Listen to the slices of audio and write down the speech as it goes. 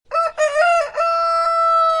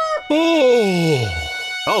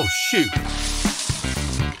Oh, shoot.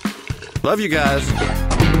 Love you guys.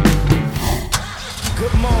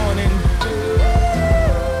 Good morning.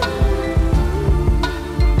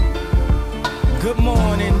 Good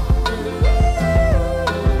morning.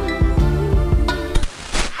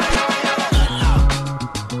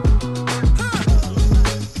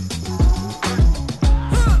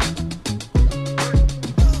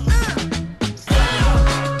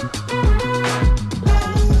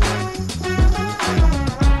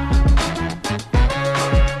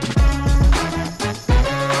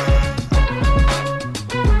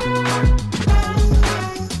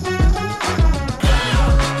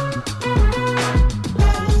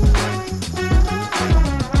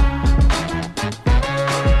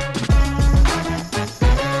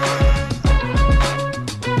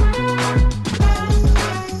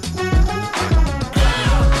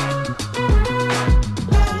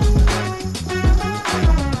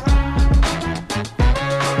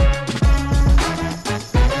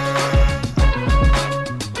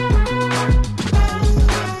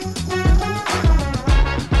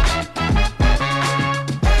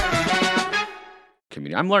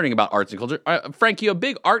 I'm learning about arts and culture. Frank, you a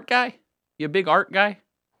big art guy? You a big art guy?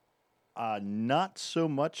 Not so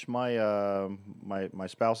much. My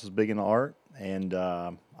spouse is big into art, and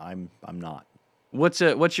I'm not. What's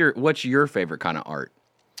your favorite kind of art?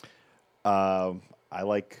 I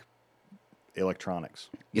like electronics.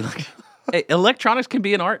 You like hey, electronics can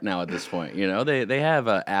be an art now at this point. You know, they have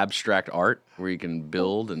abstract art where you can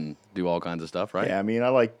build and do all kinds of stuff, right? Yeah, I mean, I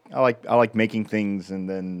like making things and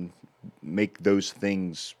then make those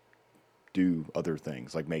things do other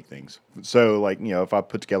things, like make things. So, like, you know, if I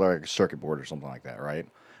put together like a circuit board or something like that, right?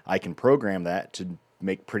 I can program that to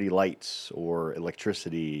make pretty lights or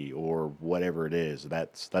electricity or whatever it is.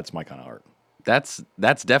 That's my kind of art. That's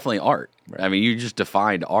definitely art. Right. I mean, you just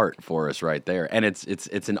defined art for us right there, and it's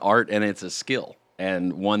an art and it's a skill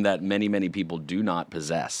and one that many people do not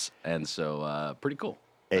possess, and so pretty cool.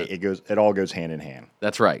 It all goes hand in hand.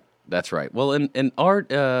 That's right. That's right. Well, and art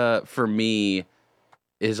for me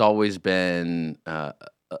has always been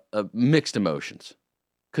mixed emotions,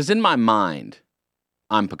 because in my mind,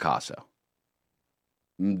 I'm Picasso.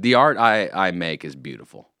 The art I make is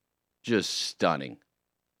beautiful, just stunning,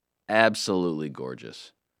 absolutely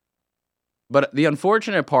gorgeous. But the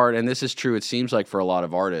unfortunate part, and this is true, it seems like for a lot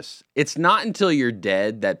of artists, it's not until you're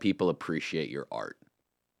dead that people appreciate your art.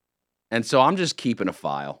 And so I'm just keeping a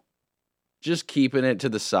file. Just keeping it to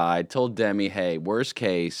the side. Told Demi, hey, worst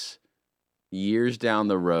case, years down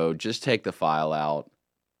the road, just take the file out,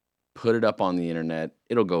 put it up on the internet.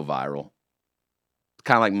 It'll go viral. It's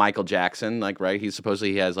kind of like Michael Jackson, like, right? He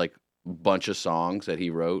has like a bunch of songs that he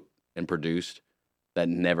wrote and produced that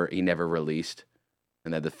he never released,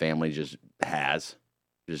 and that the family just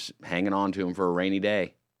hanging on to him for a rainy day,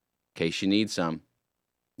 in case you need some.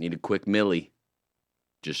 Need a quick milli,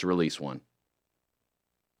 just release one.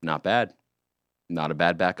 Not bad. Not a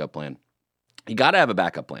bad backup plan. You got to have a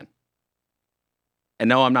backup plan. And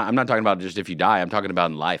no, I'm not talking about just if you die. I'm talking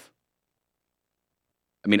about in life.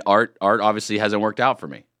 I mean, art obviously hasn't worked out for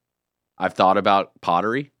me. I've thought about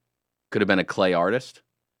pottery. Could have been a clay artist.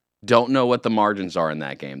 Don't know what the margins are in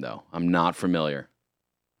that game, though. I'm not familiar.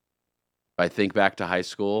 If I think back to high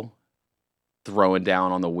school, throwing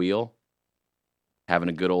down on the wheel, having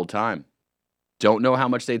a good old time. Don't know how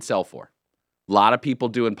much they'd sell for. A lot of people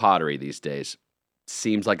doing pottery these days.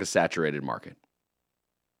 Seems like a saturated market.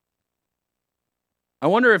 I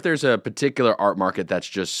wonder if there's a particular art market that's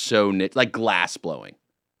just so niche, like glass blowing.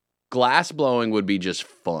 Glass blowing would be just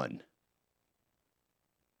fun.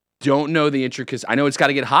 Don't know the intricacies. I know it's got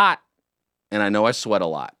to get hot, and I know I sweat a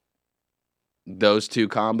lot.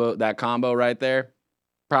 That combo right there,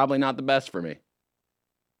 probably not the best for me.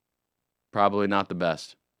 Probably not the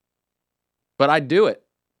best. But I'd do it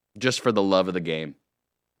just for the love of the game.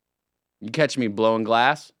 You catch me blowing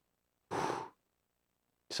glass,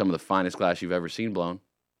 some of the finest glass you've ever seen blown.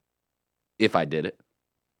 If I did it.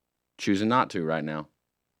 Choosing not to right now.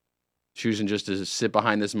 Choosing just to sit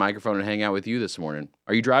behind this microphone and hang out with you this morning.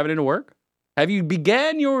 Are you driving into work? Have you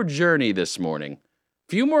began your journey this morning?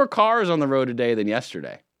 Few more cars on the road today than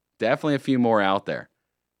yesterday. Definitely a few more out there.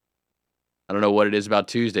 I don't know what it is about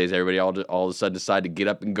Tuesdays. Everybody all of a sudden decide to get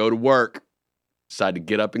up and go to work. Decide to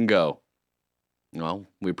get up and go. Well,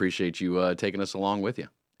 we appreciate you taking us along with you.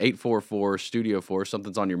 844-STUDIO-4,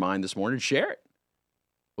 something's on your mind this morning. Share it.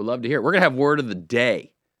 We'd love to hear it. We're going to have Word of the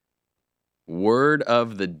Day. Word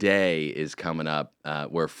of the Day is coming up,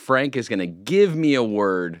 where Frank is going to give me a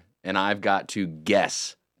word, and I've got to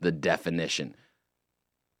guess the definition.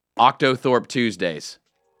 Octothorpe Tuesdays.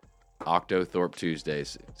 Octothorpe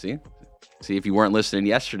Tuesdays. See, if you weren't listening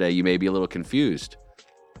yesterday, you may be a little confused.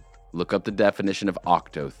 Look up the definition of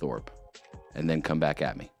Octothorpe, and then come back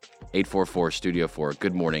at me. 844 Studio 4.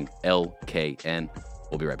 Good morning, LKN.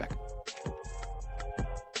 We'll be right back.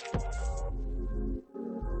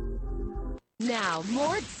 Now,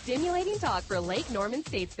 more stimulating talk for Lake Norman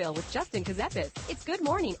Statesville with Justin Kazepis. It's Good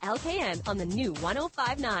Morning LKN on the new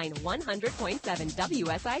 105.9, 100.7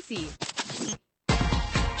 WSIC.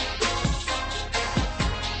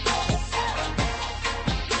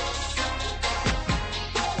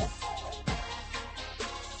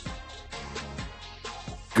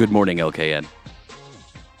 Good morning, LKN.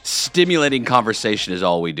 Stimulating conversation is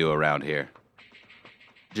all we do around here.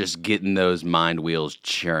 Just getting those mind wheels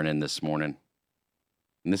churning this morning.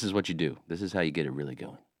 And this is what you do. This is how you get it really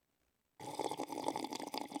going.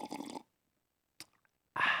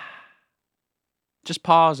 Just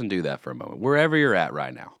pause and do that for a moment. Wherever you're at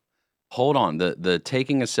right now. Hold on. The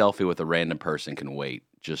taking a selfie with a random person can wait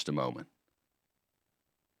just a moment.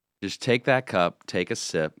 Just take that cup, take a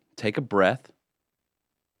sip, take a breath,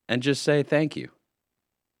 and just say thank you.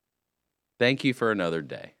 Thank you for another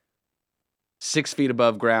day. 6 feet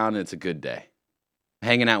above ground, and it's a good day.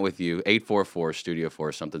 Hanging out with you, 844 Studio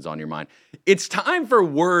 4, something's on your mind. It's time for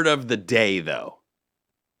word of the day, though.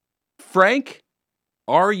 Frank,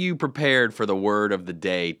 are you prepared for the word of the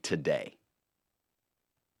day today?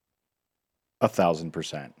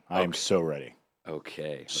 1,000%. I am so ready.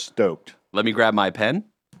 Okay. Stoked. Let me grab my pen.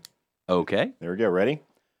 Okay. There we go. Ready?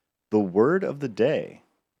 The word of the day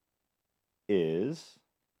is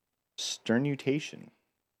sternutation.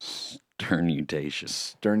 Sternutation.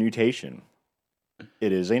 Sternutation.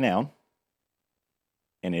 It is a noun,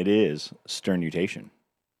 and it is sternutation.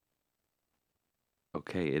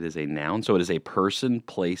 Okay, it is a noun, so it is a person,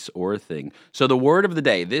 place, or a thing. So the word of the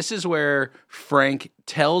day, this is where Frank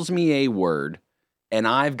tells me a word, and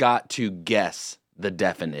I've got to guess the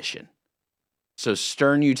definition. So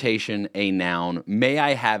sternutation, a noun. May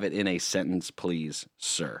I have it in a sentence, please,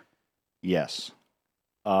 sir? Yes.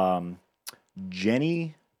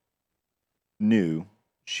 Jenny knew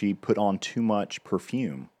she put on too much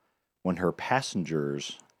perfume when her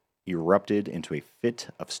passengers erupted into a fit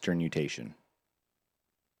of sternutation.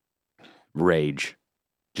 Rage.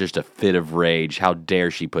 Just a fit of rage. How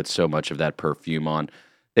dare she put so much of that perfume on?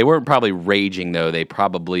 They weren't probably raging, though. They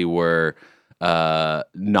probably were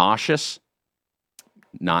nauseous.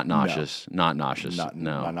 Not nauseous. Not nauseous. Not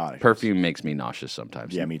nauseous. Perfume makes me nauseous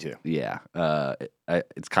sometimes. Yeah, me too. Yeah.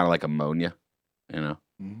 It's kind of like ammonia,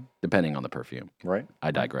 depending on the perfume. Right.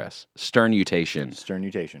 I digress. Sternutation.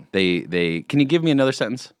 Sternutation. They can you give me another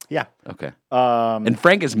sentence? Yeah. Okay. And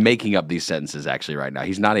Frank is making up these sentences actually right now.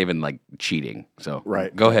 He's not even like cheating. So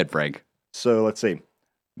right. Go ahead, Frank. So let's see.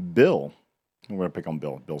 Bill. I'm going to pick on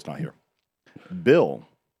Bill. Bill's not here. Bill.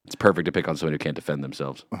 It's perfect to pick on someone who can't defend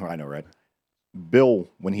themselves. I know, right? Bill,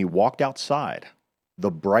 when he walked outside, the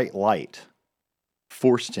bright light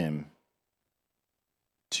forced him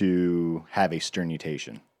to have a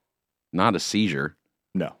sternutation. Not a seizure.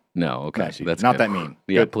 No. No, okay. Not, That's not good. that mean.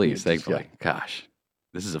 Yeah, Good. please, Yeah, just- thankfully. yeah. Gosh,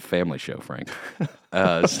 this is a family show, Frank.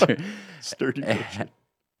 Sternutation.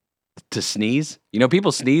 To sneeze? You know,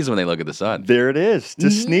 people sneeze when they look at the sun. There it is. To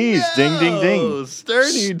sneeze. Ding, ding, ding.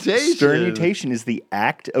 Sternutation. Sternutation is the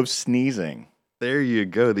act of sneezing. There you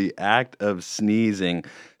go, the act of sneezing.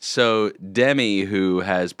 So Demi, who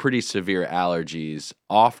has pretty severe allergies,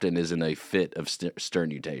 often is in a fit of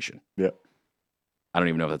sternutation. Yep. I don't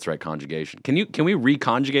even know if that's the right conjugation. Can we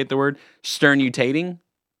reconjugate the word sternutating?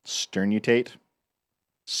 Sternutate.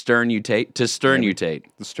 Sternutate to sternutate.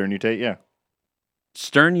 The sternutate, yeah.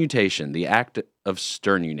 Sternutation, the act of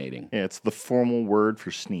sternunating. Yeah, it's the formal word for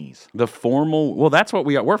sneeze. The formal, well, that's what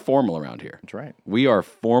we are. We're formal around here. That's right. We are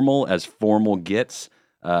formal as formal gets.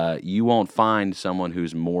 You won't find someone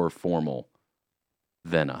who's more formal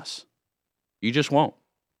than us. You just won't.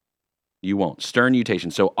 You won't.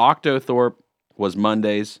 Sternutation. So Octothorpe was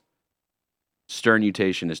Mondays.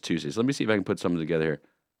 Sternutation is Tuesdays. Let me see if I can put something together here.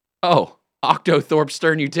 Oh, Octothorpe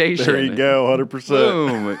sternutation. There you go, 100%.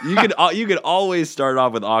 Boom. You could always start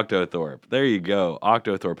off with Octothorpe. There you go,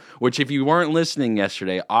 Octothorpe. Which, if you weren't listening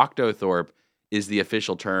yesterday, Octothorpe is the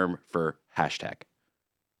official term for hashtag.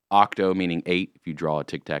 Octo meaning 8. If you draw a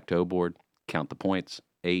tic-tac-toe board, count the points.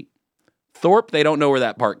 8. Thorpe, they don't know where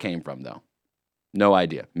that part came from, though. No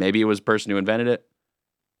idea. Maybe it was the person who invented it.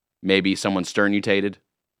 Maybe someone sternutated,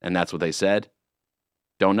 and that's what they said.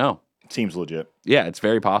 Don't know. Seems legit. Yeah, it's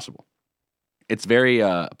very possible. It's very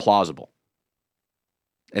plausible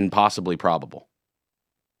and possibly probable.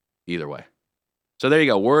 Either way. So there you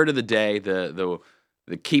go. Word of the day. The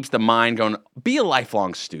keeps the mind going. Be a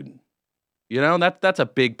lifelong student. That's a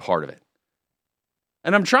big part of it.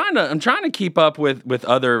 And I'm trying to keep up with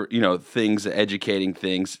other, things, educating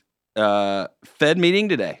things. Fed meeting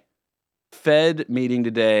today.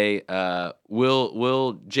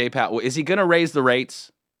 Will Jay Powell, is he going to raise the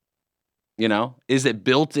rates? Is it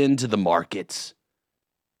built into the markets?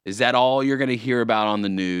 Is that all you're going to hear about on the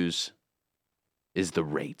news? Is the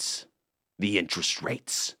rates, the interest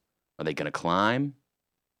rates? Are they going to climb?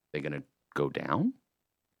 Are they going to go down?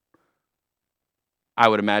 I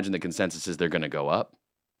would imagine the consensus is they're going to go up.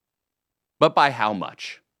 But by how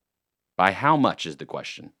much? By how much is the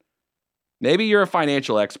question. Maybe you're a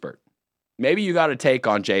financial expert. Maybe you got a take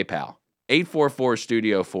on J-Pal. 844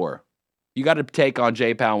 Studio 4. You got to take on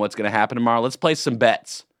J-Pal and what's going to happen tomorrow. Let's play some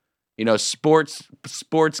bets.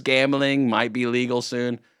 Sports gambling might be legal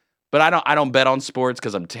soon. But I don't bet on sports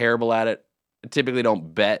because I'm terrible at it. I typically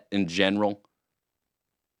don't bet in general.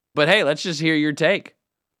 But hey, let's just hear your take.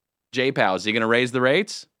 J-Pal, is he going to raise the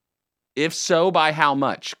rates? If so, by how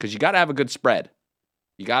much? Because you got to have a good spread.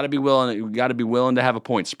 You got to be willing to have a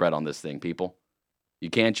point spread on this thing, people. You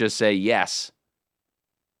can't just say yes.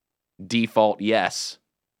 Default yes.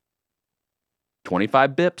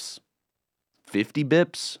 25 bips? 50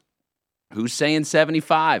 bips? Who's saying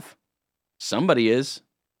 75? Somebody is.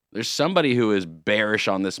 There's somebody who is bearish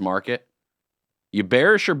on this market. You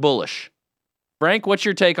bearish or bullish? Frank, what's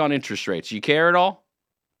your take on interest rates? You care at all?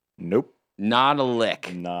 Nope. Not a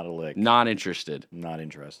lick. Not a lick. Not interested. Not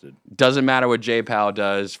interested. Doesn't matter what J-Pal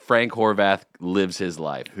does. Frank Horvath lives his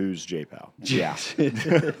life. Who's J-Pal? Yeah.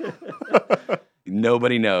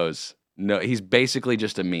 Nobody knows. No, he's basically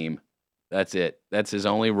just a meme. That's it. That's his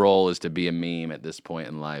only role, is to be a meme at this point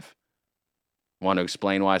in life. Want to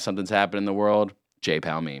explain why something's happened in the world?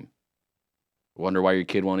 J-Pal meme. Wonder why your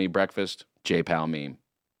kid won't eat breakfast? J-Pal meme.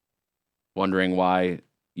 Wondering why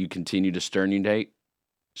you continue to sternutate?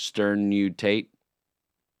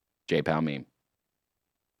 J-Pal meme.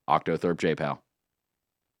 Octothorpe J-Pal.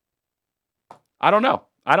 I don't know.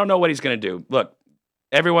 I don't know what he's going to do. Look,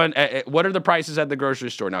 everyone, what are the prices at the grocery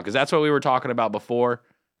store now? Because that's what we were talking about before,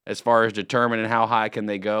 as far as determining how high can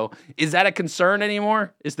they go. Is that a concern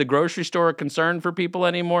anymore? Is the grocery store a concern for people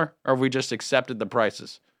anymore? Or have we just accepted the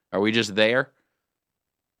prices? Are we just there?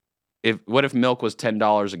 What if milk was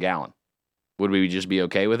 $10 a gallon? Would we just be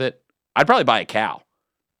okay with it? I'd probably buy a cow.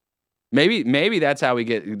 Maybe that's how we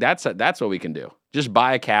get. That's what we can do. Just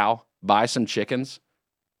buy a cow, buy some chickens,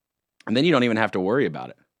 and then you don't even have to worry about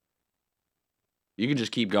it. You can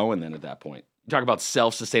just keep going then at that point. You talk about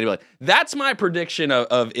self-sustainability. That's my prediction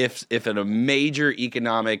of if a major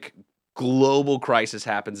economic global crisis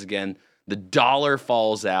happens again, the dollar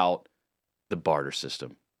falls out, the barter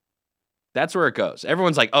system. That's where it goes.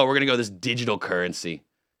 Everyone's like, oh, we're going to go this digital currency.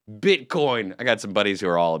 Bitcoin. I got some buddies who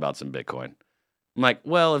are all about some Bitcoin. I'm like,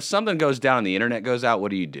 well, if something goes down and the internet goes out,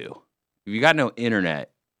 what do you do? If you got no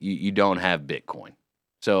internet, you don't have Bitcoin.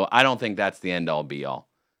 So I don't think that's the end-all, be-all.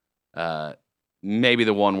 Maybe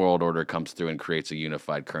the one world order comes through and creates a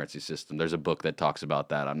unified currency system. There's a book that talks about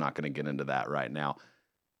that. I'm not going to get into that right now.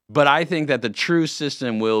 But I think that the true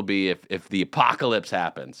system will be, if the apocalypse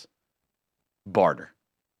happens, barter.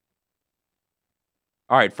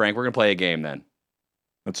 All right, Frank, we're going to play a game then.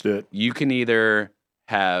 Let's do it. You can either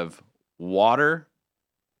have water,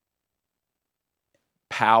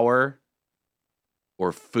 power,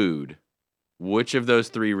 or food. Which of those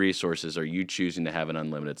three resources are you choosing to have an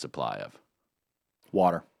unlimited supply of?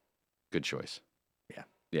 Water. Good choice. Yeah.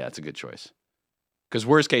 Yeah, it's a good choice. Because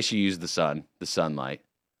worst case, you use the sunlight.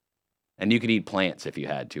 And you could eat plants if you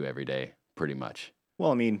had to every day, pretty much.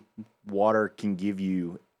 Well, I mean, water can give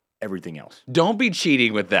you everything else. Don't be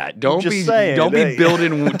cheating with that. Don't be saying,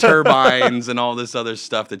 building turbines and all this other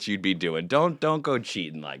stuff that you'd be doing. Don't go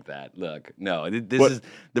cheating like that. Look, no,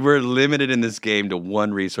 we're limited in this game to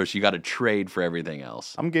one resource. You got to trade for everything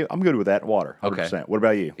else. I'm good with that. Water. 100%. Okay. What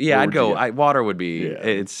about you? Yeah, Where I'd would you go. go? Water would be. Yeah.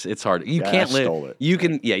 It's hard. You Yeah, can't I live. stole it. You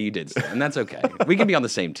can. Yeah, you did, and that's okay. We can be on the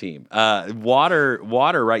same team. Water.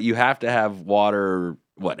 Right? You have to have water.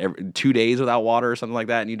 What? Every 2 days without water or something like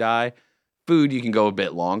that, and you die. Food, you can go a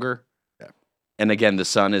bit longer. And again, the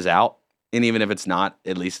sun is out. And even if it's not,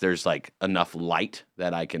 at least there's like enough light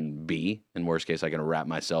that I can be. In worst case, I can wrap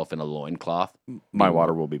myself in a loincloth. My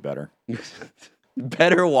water will be better.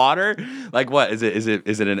 Better water? Like what? Is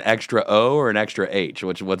it an extra O or an extra H?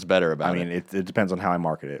 What's better about it? I mean, it depends on how I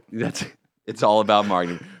market it. It's all about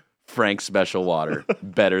marketing. Frank's special water,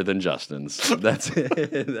 better than Justin's. That's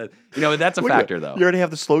it. That's a factor though. You already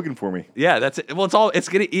have the slogan for me. Yeah, that's it. Well,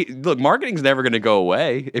 look, marketing's never gonna go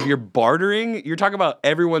away. If you're bartering, you're talking about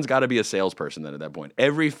everyone's got to be a salesperson then at that point.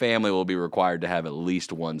 Every family will be required to have at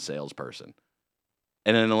least one salesperson.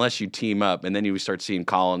 and then unless you team up, and then you start seeing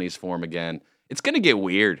colonies form again, it's going to get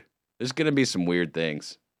weird. There's going to be some weird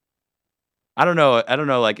things. I don't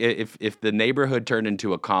know. Like if the neighborhood turned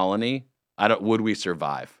into a colony, would we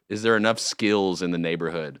survive? Is there enough skills in the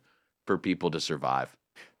neighborhood for people to survive?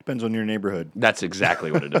 Depends on your neighborhood. That's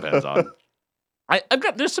exactly what it depends on.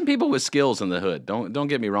 There's some people with skills in the hood. Don't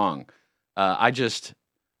get me wrong. I just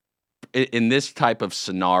in this type of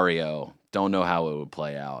scenario don't know how it would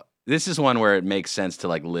play out. This is one where it makes sense to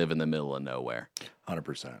like live in the middle of nowhere.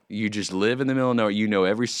 100%. You just live in the middle of nowhere. You know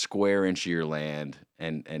every square inch of your land,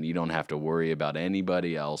 and you don't have to worry about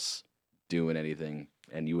anybody else doing anything.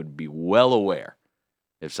 And you would be well aware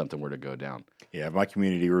if something were to go down. Yeah, if my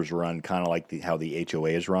community was run kind of like how the HOA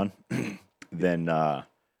is run, then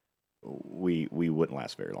we wouldn't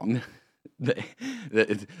last very long.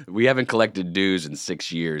 We haven't collected dues in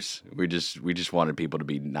 6 years. We just wanted people to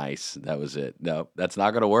be nice. That was it. No, that's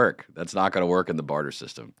not going to work. That's not going to work in the barter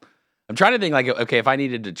system. I'm trying to think like, okay, if I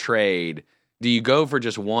needed to trade, do you go for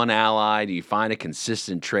just one ally? Do you find a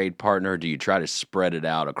consistent trade partner? Do you try to spread it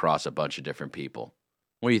out across a bunch of different people?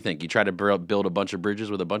 What do you think? You try to build a bunch of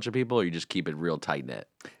bridges with a bunch of people, or you just keep it real tight knit?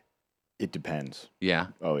 It depends. Yeah.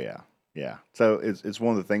 Oh yeah. So it's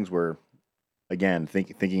one of the things where, again,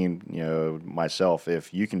 thinking myself,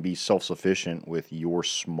 if you can be self-sufficient with your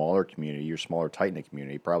smaller community, your smaller tight knit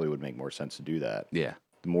community, it probably would make more sense to do that. Yeah.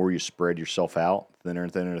 The more you spread yourself out, thinner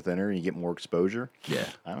and thinner and thinner, and you get more exposure. Yeah.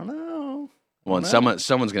 I don't know. Well, and someone's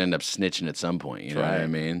going to end up snitching at some point. You know what I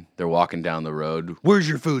mean? They're walking down the road. Where's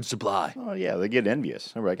your food supply? Oh yeah, they get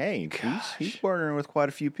envious. They're like, hey, he's partnering with quite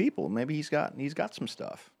a few people. Maybe he's got some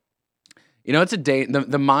stuff. You know, it's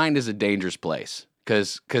the mind is a dangerous place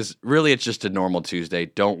because really it's just a normal Tuesday.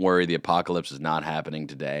 Don't worry, the apocalypse is not happening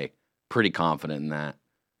today. Pretty confident in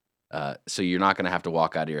that. So you're not going to have to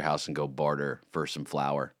walk out of your house and go barter for some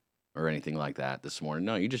flour or anything like that this morning.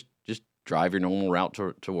 No, you just drive your normal route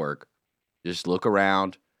to work. Just look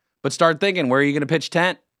around, but start thinking, where are you going to pitch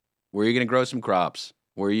tent? Where are you going to grow some crops?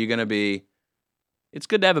 Where are you going to be? It's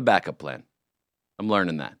good to have a backup plan. I'm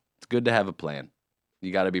learning that. It's good to have a plan.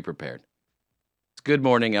 You got to be prepared. It's Good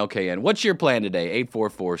Morning LKN. What's your plan today?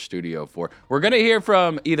 844-STUDIO-4. We're going to hear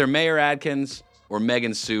from either Mayor Adkins or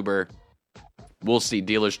Megan Suber. We'll see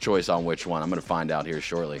dealer's choice on which one. I'm going to find out here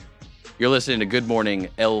shortly. You're listening to Good Morning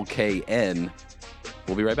LKN.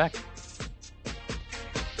 We'll be right back.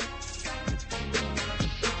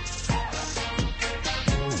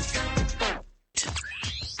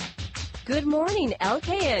 Good Morning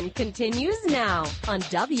LKN continues now on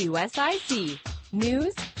WSIC.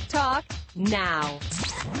 News, talk, now.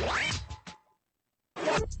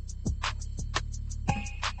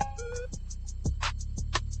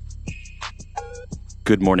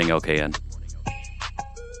 Good morning, LKN.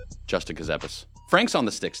 Justin Kazepis. Frank's on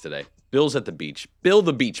the sticks today. Bill's at the beach. Bill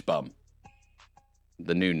the Beach Bum.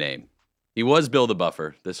 The new name. He was Bill the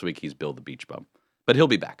Buffer. This week he's Bill the Beach Bum. But he'll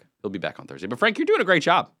be back. He'll be back on Thursday. But Frank, you're doing a great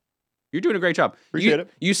job. You're doing a great job. Appreciate it.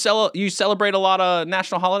 You celebrate a lot of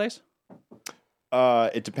national holidays?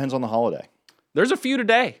 It depends on the holiday. There's a few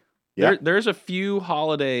today. Yeah. There's a few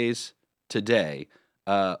holidays today.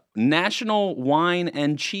 National Wine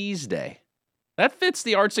and Cheese Day. That fits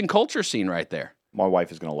the arts and culture scene right there. My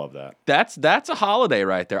wife is going to love that. That's a holiday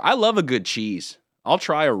right there. I love a good cheese. I'll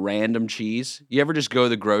try a random cheese. You ever just go to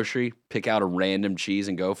the grocery, pick out a random cheese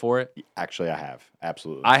and go for it? Actually, I have.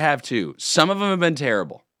 Absolutely. I have too. Some of them have been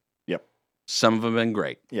terrible. Yep. Some of them have been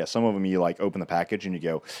great. Yeah, some of them you like open the package and you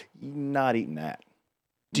go, not eating that.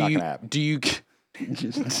 Not going to happen. Do you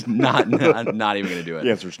not even going to do it?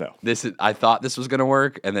 The answer is no. I thought this was going to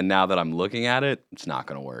work, and then now that I'm looking at it, it's not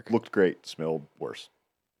going to work. Looked great, smelled worse.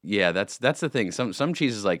 Yeah, that's the thing. Some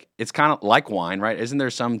cheeses, like, it's kind of like wine, right? Isn't there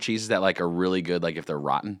some cheeses that like are really good, like if they're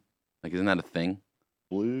rotten? Like, isn't that a thing?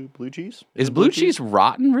 Blue cheese? Is blue cheese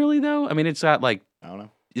rotten really though? I mean, it's got like, I don't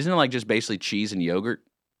know. Isn't it like just basically cheese and yogurt,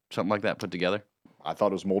 something like that put together? I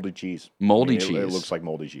thought it was moldy cheese. Moldy cheese. cheese. It looks like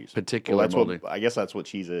moldy cheese. Particular moldy. I guess that's what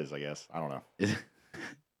cheese is. I guess I don't know.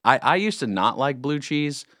 I used to not like blue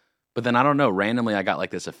cheese, but then I don't know. Randomly, I got like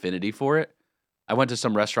this affinity for it. I went to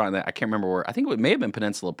some restaurant that I can't remember where. I think it may have been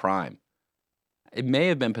Peninsula Prime. It may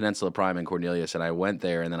have been Peninsula Prime in Cornelius, and I went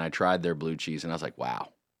there and then I tried their blue cheese, and I was like, wow,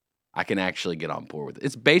 I can actually get on board with it.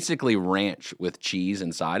 It's basically ranch with cheese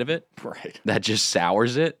inside of it. Right. That just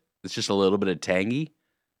sours it. It's just a little bit of tangy.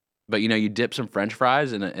 But, you dip some French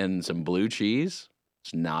fries and some blue cheese.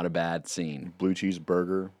 It's not a bad scene. Blue cheese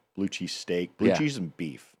burger, blue cheese steak, blue cheese and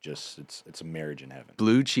beef. Just it's a marriage in heaven.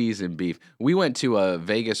 Blue cheese and beef. We went to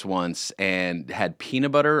Vegas once and had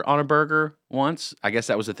peanut butter on a burger once. I guess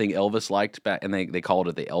that was the thing Elvis liked back, and they called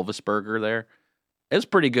it the Elvis burger there. It was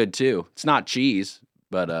pretty good too. It's not cheese,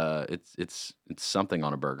 but it's something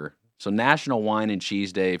on a burger. So National Wine and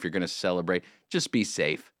Cheese Day. If you're going to celebrate, just be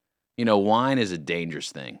safe. You know, wine is a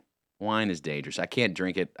dangerous thing. Wine is dangerous. I can't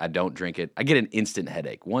drink it. I don't drink it. I get an instant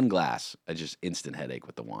headache. One glass, I just instant headache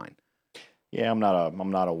with the wine. Yeah, I'm not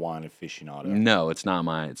a wine aficionado. No, it's not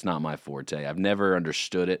my forte. I've never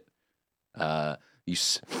understood it. You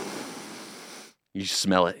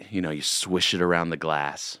smell it. You know, you swish it around the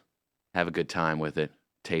glass. Have a good time with it.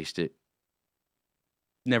 Taste it.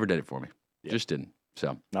 Never did it for me. Yeah. Just didn't.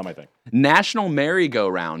 So, Not my thing. National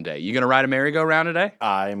Merry-Go-Round Day. You gonna ride a merry-go-round today?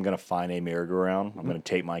 I am gonna find a merry-go-round. I'm gonna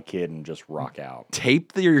take my kid and just rock out.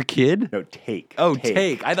 Tape your kid? No, take. Oh,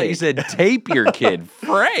 take. I thought you said tape your kid.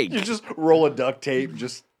 Frank. You just roll a duct tape,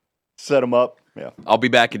 just set them up. Yeah. I'll be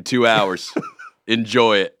back in 2 hours.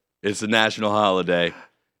 Enjoy it. It's a national holiday.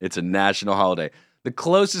 It's a national holiday. The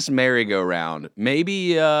closest merry-go-round,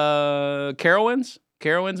 maybe Carowinds?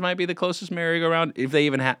 Carowinds might be the closest merry-go-round, if they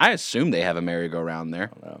even have. I assume they have a merry-go-round there.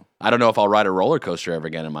 I don't know if I'll ride a roller coaster ever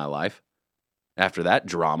again in my life. After that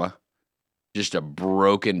drama, just a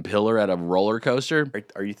broken pillar at a roller coaster.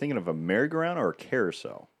 Are you thinking of a merry-go-round or a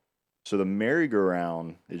carousel? So the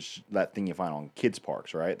merry-go-round is that thing you find on kids'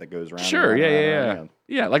 parks, right? That goes around. Sure, and yeah, around, yeah, around, yeah. around.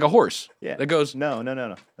 Yeah, like a horse. Yeah. That goes.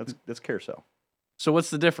 No. That's carousel. So what's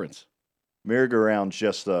the difference? Merry-go-round's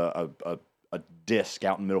just a disc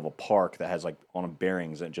out in the middle of a park that has like on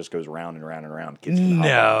bearings and it just goes round and round and round. Kids can hop on.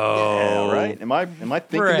 Yeah, right? Am I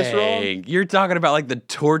thinking this wrong? Frank, you're talking about like the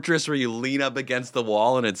tortoise where you lean up against the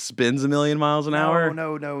wall and it spins a million miles an hour?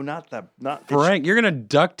 No, not that. Not Frank, you're gonna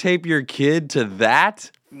duct tape your kid to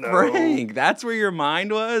that? No. Frank, that's where your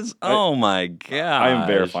mind was? Oh my gosh. I am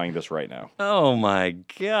verifying this right now. Oh my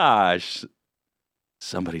gosh.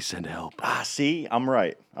 Somebody send help. See, I'm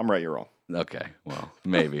right. You're wrong. Okay, well,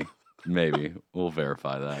 maybe. Maybe. We'll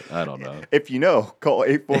verify that. I don't know. If you know, call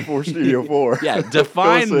 844 Studio 4. Yeah,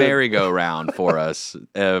 define Fill us in. merry-go-round for us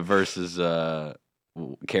versus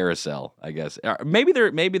carousel, I guess. Maybe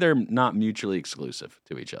they're not mutually exclusive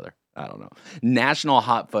to each other. I don't know. National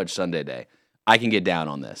Hot Fudge Sundae Day. I can get down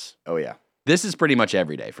on this. Oh yeah. This is pretty much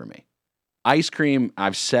every day for me. Ice cream,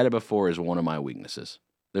 I've said it before, is one of my weaknesses.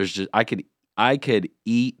 There's just I could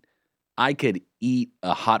eat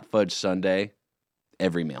a hot fudge sundae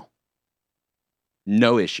every meal.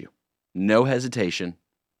 No issue. No hesitation.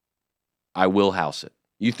 I will house it.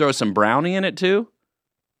 You throw some brownie in it too?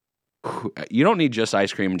 You don't need just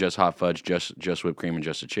ice cream and just hot fudge, just whipped cream and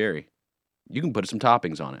just a cherry. You can put some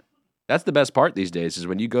toppings on it. That's the best part these days is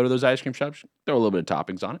when you go to those ice cream shops, throw a little bit of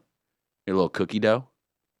toppings on it. Your little cookie dough,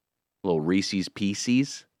 a little Reese's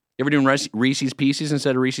Pieces. You ever doing Reese's Pieces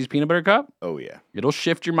instead of Reese's Peanut Butter Cup? Oh yeah. It'll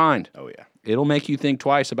shift your mind. Oh yeah. It'll make you think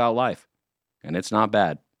twice about life, and it's not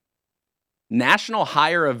bad. National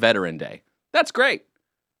Hire a Veteran Day. That's great.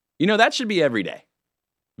 You know, that should be every day.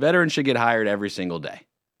 Veterans should get hired every single day.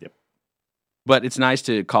 Yep. But it's nice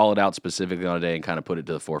to call it out specifically on a day and kind of put it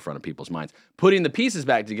to the forefront of people's minds. Putting the Pieces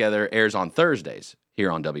Back Together airs on Thursdays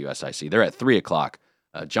here on WSIC. They're at 3 o'clock.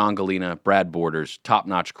 John Galena, Brad Borders,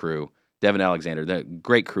 top-notch crew, Devin Alexander, the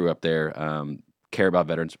great crew up there, care about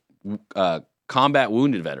veterans. Combat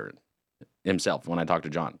wounded veteran himself, when I talked to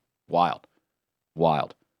John. Wild.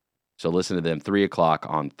 So listen to them, 3 o'clock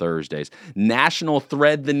on Thursdays. National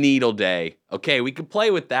Thread the Needle Day. Okay, we could play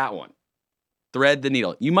with that one. Thread the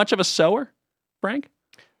needle. You much of a sewer, Frank?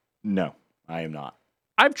 No, I am not.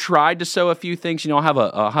 I've tried to sew a few things. You know,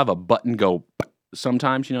 I'll have a button go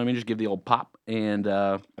sometimes. You know what I mean? Just give the old pop. And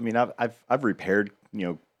I mean, I've repaired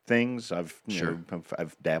things. I've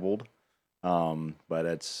dabbled, but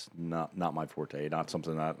it's not my forte. Not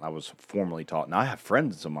something that I was formally taught. And I have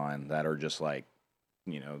friends of mine that are just like,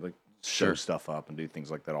 like sew stuff up and do things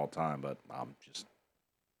like that all the time. But I'm just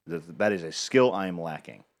that is a skill I am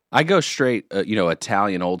lacking. I go straight,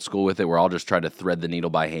 Italian old school with it, where I'll just try to thread the needle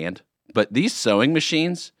by hand. But these sewing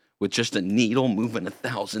machines with just a needle moving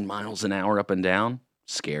 1,000 miles an hour up and down,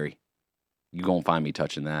 scary. You won't find me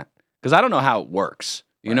touching that because I don't know how it works.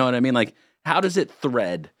 You know what I mean? Like, how does it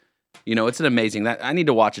thread? It's an amazing. I need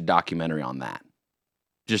to watch a documentary on that.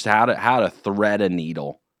 Just how to thread a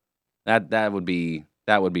needle. That would be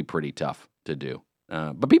pretty tough to do.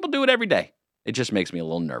 But people do it every day. It just makes me a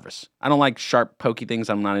little nervous. I don't like sharp, pokey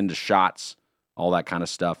things. I'm not into shots, all that kind of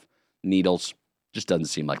stuff. Needles just doesn't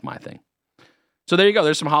seem like my thing. So there you go.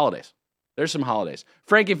 There's some holidays.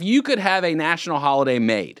 Frank, if you could have a national holiday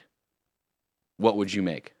made, what would you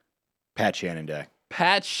make? Pat Shannon Day.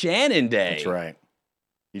 Pat Shannon Day. That's right.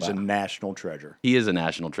 He's a national treasure. He is a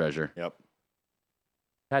national treasure. Yep.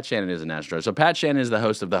 Pat Shannon is a national treasure. So Pat Shannon is the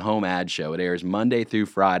host of the Home Ad Show. It airs Monday through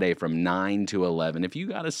Friday from 9 to 11. If you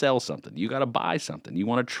got to sell something, you got to buy something, you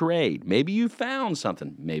want to trade, maybe you found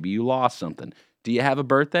something, maybe you lost something. Do you have a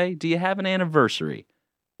birthday? Do you have an anniversary?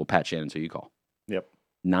 Well, Pat Shannon's who you call. Yep.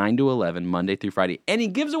 9 to 11, Monday through Friday. And he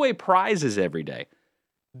gives away prizes every day.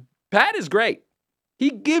 Pat is great. He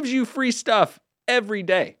gives you free stuff every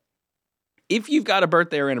day. If you've got a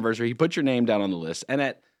birthday or anniversary, he puts your name down on the list. And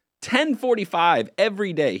at 10:45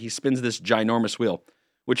 every day, he spins this ginormous wheel,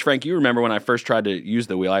 which, Frank, you remember when I first tried to use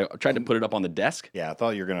the wheel, I tried to put it up on the desk. Yeah, I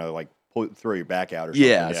thought you were going to, like, throw your back out or something.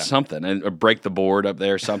 Yeah, something. And or break the board up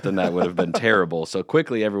there, something that would have been terrible. So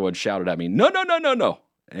quickly, everyone shouted at me, no, no, no, no, no.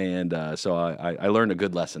 And so I learned a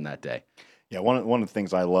good lesson that day. Yeah, one of the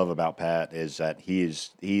things I love about Pat is that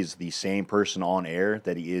he's the same person on air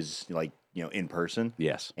that he is, like, in person.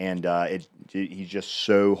 Yes. And he's just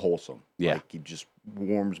so wholesome. Yeah. Like, he just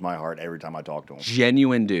warms my heart every time I talk to him.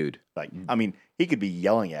 Genuine dude. Like, I mean, he could be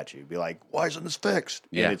yelling at you, be like, "Why isn't this fixed?"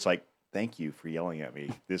 Yeah. And it's like, "Thank you for yelling at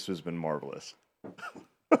me. This has been marvelous.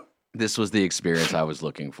 This was the experience I was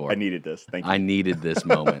looking for. I needed this. Thank you." I needed this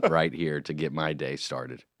moment right here to get my day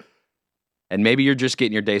started. And maybe you're just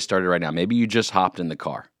getting your day started right now. Maybe you just hopped in the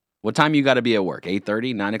car. What time you got to be at work?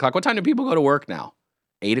 8:30, 9 o'clock? What time do people go to work now?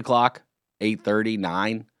 8 o'clock, 8:30,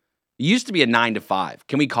 9? It used to be a 9 to 5.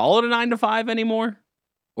 Can we call it a 9 to 5 anymore?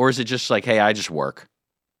 Or is it just like, hey, I just work.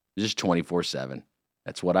 It's just 24/7.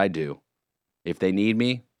 That's what I do. If they need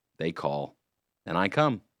me, they call. And I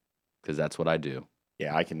come because that's what I do.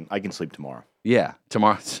 Yeah, I can sleep tomorrow. Yeah,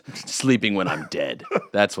 tomorrow's sleeping when I'm dead.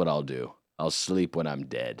 That's what I'll do. I'll sleep when I'm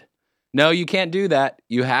dead. No, you can't do that.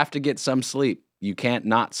 You have to get some sleep. You can't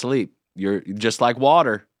not sleep. You're just like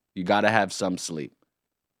water. You got to have some sleep.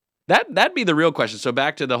 That'd be the real question. So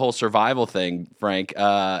back to the whole survival thing, Frank.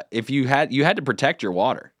 If you had to protect your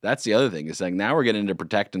water. That's the other thing. Is like now we're getting into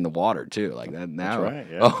protecting the water too. Like that now. That's right,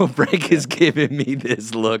 yeah. Oh, Frank is giving me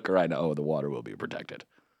this look right now. Oh, the water will be protected.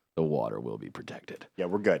 The water will be protected. Yeah,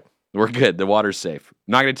 we're good. We're good. The water's safe.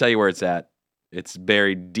 I'm not going to tell you where it's at. It's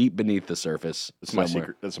buried deep beneath the surface. That's my somewhere.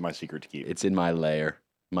 secret. That's my secret to keep. It's in my lair,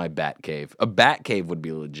 my bat cave. A bat cave would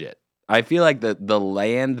be legit. I feel like the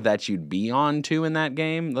land that you'd be on to in that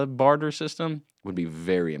game, the barter system, would be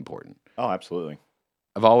very important. Oh, absolutely.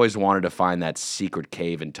 I've always wanted to find that secret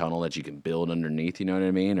cave and tunnel that you can build underneath, you know what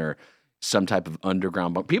I mean? Or some type of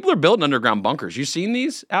underground bunker. People are building underground bunkers. You seen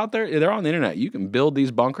these out there? They're on the internet. You can build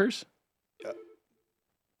these bunkers.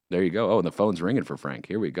 There you go. Oh, and the phone's ringing for Frank.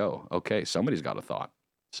 Here we go. Okay, somebody's got a thought.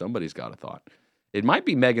 Somebody's got a thought. It might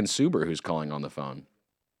be Megan Suber who's calling on the phone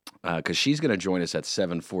because she's going to join us at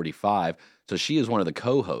 7:45. So she is one of the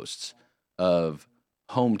co-hosts of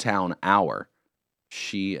Hometown Hour.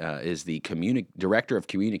 She is the director of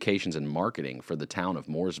communications and marketing for the town of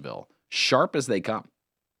Mooresville. Sharp as they come.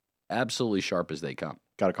 Absolutely sharp as they come.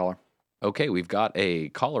 Got a caller? Okay, we've got a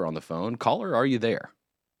caller on the phone. Caller, are you there?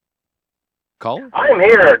 Caller? I'm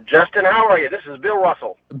here. Justin, how are you? This is Bill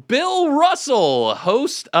Russell. Bill Russell,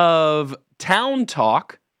 host of Town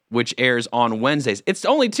Talk, which airs on Wednesdays. It's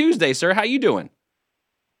only Tuesday, sir. How you doing?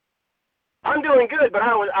 I'm doing good, but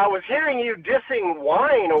I was hearing you dissing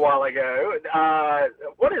wine a while ago.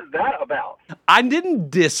 What is that about? I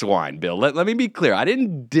didn't diss wine, Bill. Let me be clear. I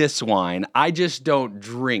didn't diss wine. I just don't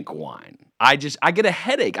drink wine. I get a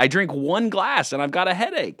headache. I drink one glass and I've got a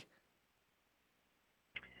headache.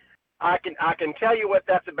 I can tell you what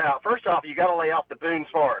that's about. First off, you got to lay off the Boone's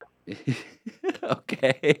Farm.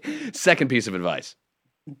 Okay. Second piece of advice.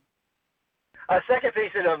 Second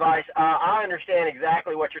piece of advice, I understand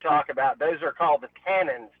exactly what you're talking about. Those are called the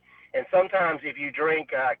tannins. And sometimes if you drink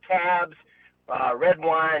cabs, red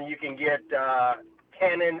wine, you can get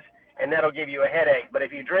tannins, and that'll give you a headache. But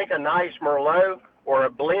if you drink a nice Merlot or a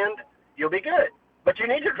blend, you'll be good. But you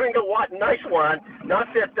need to drink a nice wine, not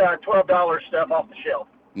that $12 stuff off the shelf.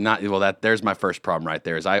 There's my first problem right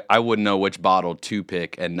there is I wouldn't know which bottle to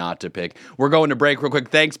pick and not to pick. We're going to break real quick.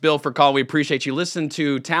 Thanks, Bill, for calling. We appreciate you. Listen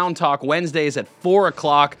to Town Talk Wednesdays at 4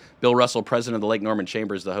 o'clock. Bill Russell, president of the Lake Norman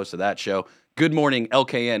Chamber, is the host of that show. Good morning,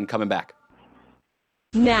 LKN, coming back.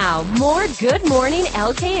 Now, more Good Morning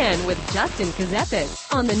LKN with Justin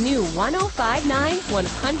Kazepis on the new 105.9,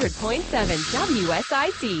 100.7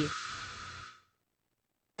 WSIC.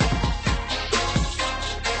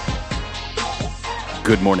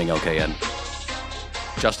 Good morning, LKN.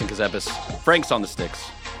 Justin Kazepis, Frank's on the sticks.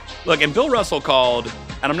 Look, and Bill Russell called,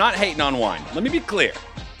 and I'm not hating on wine. Let me be clear.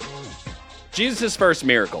 Jesus' first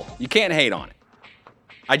miracle. You can't hate on it.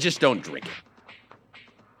 I just don't drink it.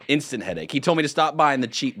 Instant headache. He told me to stop buying the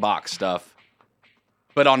cheap box stuff.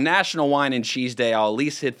 But on National Wine and Cheese Day, I'll at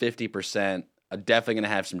least hit 50%. I'm definitely going to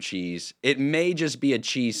have some cheese. It may just be a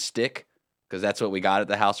cheese stick because that's what we got at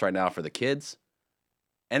the house right now for the kids.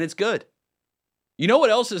 And it's good. You know what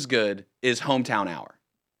else is good is Hometown Hour.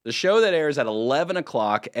 The show that airs at 11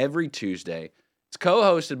 o'clock every Tuesday. It's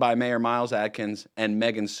co-hosted by Mayor Miles Adkins and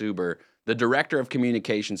Megan Suber, the Director of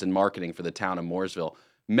Communications and Marketing for the town of Mooresville.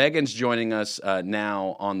 Megan's joining us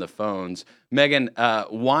now on the phones. Megan,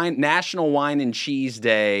 National Wine and Cheese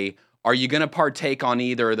Day. Are you going to partake on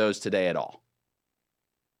either of those today at all?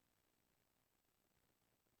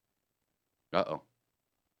 Uh-oh.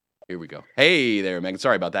 Here we go. Hey there, Megan.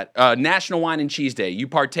 Sorry about that. National Wine and Cheese Day. You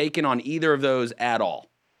partaking on either of those at all?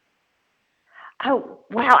 Oh,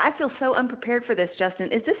 wow. I feel so unprepared for this,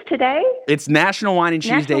 Justin. Is this today? It's National Wine and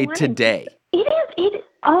Cheese Day today. It is.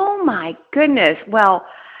 Oh, my goodness. Well,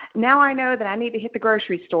 now I know that I need to hit the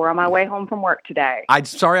grocery store on my way home from work today.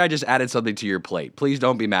 Sorry I just added something to your plate. Please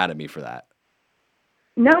don't be mad at me for that.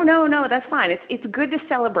 No, that's fine. It's good to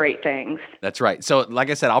celebrate things. That's right. So, like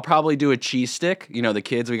I said, I'll probably do a cheese stick. You know, the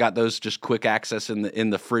kids, we got those just quick access in the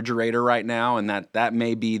refrigerator right now, and that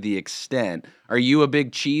may be the extent. Are you a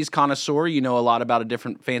big cheese connoisseur? You know a lot about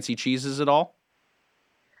different fancy cheeses at all?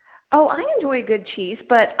 Oh, I enjoy a good cheese,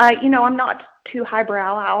 but I'm not too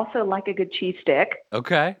highbrow. I also like a good cheese stick.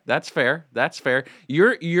 Okay, that's fair. That's fair.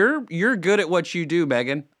 You're good at what you do,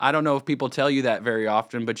 Megan. I don't know if people tell you that very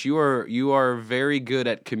often, but you are very good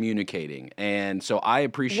at communicating, and so I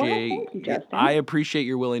appreciate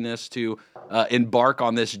your willingness to embark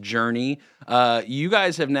on this journey. You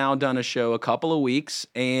guys have now done a show a couple of weeks,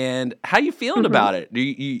 and how you feeling about it? Do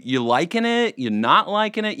you liking it? You not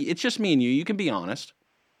liking it? It's just me and you. You can be honest.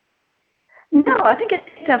 No, I think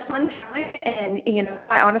it's a fun time, and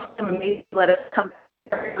quite honestly, I'm amazed to let us come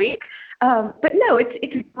every week. But no,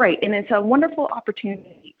 it's great, and it's a wonderful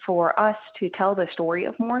opportunity for us to tell the story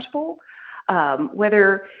of Mooresville.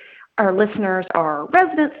 Whether our listeners are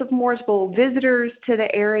residents of Mooresville, visitors to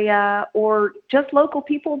the area, or just local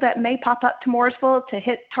people that may pop up to Mooresville to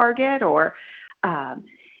hit Target or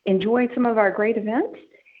enjoy some of our great events.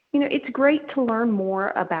 It's great to learn more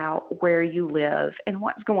about where you live and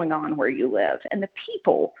what's going on where you live and the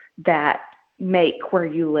people that make where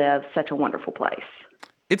you live such a wonderful place.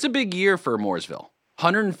 It's a big year for Mooresville,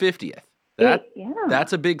 150th.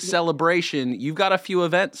 That's a big celebration. You've got a few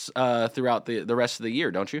events throughout the rest of the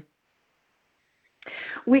year, don't you?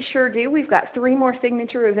 We sure do. We've got 3 more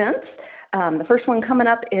signature events. The first one coming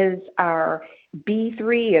up is our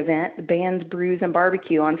B3 event, the Bands, Brews, and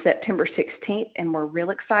Barbecue on September 16th, and we're real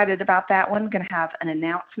excited about that one. Going to have an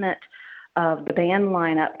announcement of the band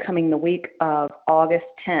lineup coming the week of August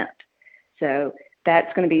 10th. So that's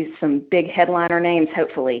going to be some big headliner names,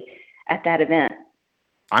 hopefully, at that event.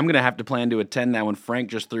 I'm going to have to plan to attend that one. Frank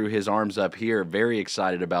just threw his arms up here. Very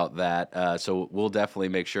excited about that. So we'll definitely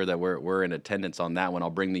make sure that we're in attendance on that one. I'll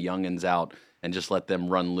bring the youngins out and just let them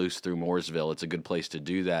run loose through Mooresville. It's a good place to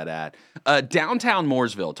do that at. Downtown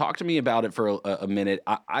Mooresville, talk to me about it for a minute.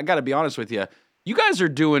 I got to be honest with you. You guys are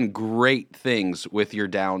doing great things with your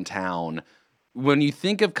downtown. When you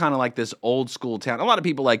think of kind of like this old school town, a lot of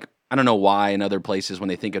people I don't know why in other places when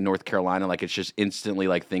they think of North Carolina, it's just instantly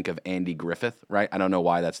think of Andy Griffith, right? I don't know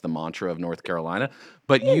why that's the mantra of North Carolina,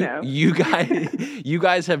 but you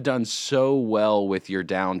guys have done so well with your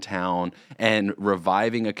downtown and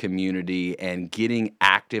reviving a community and getting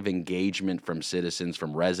active engagement from citizens,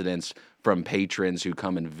 from residents, from patrons who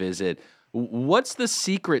come and visit. What's the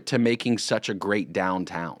secret to making such a great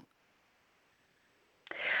downtown?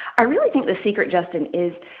 I really think the secret, Justin,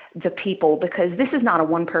 is the people, because this is not a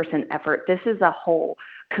one-person effort. This is a whole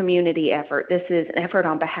community effort. This is an effort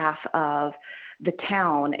on behalf of the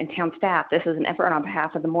town and town staff. This is an effort on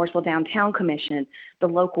behalf of the Mooresville Downtown Commission, the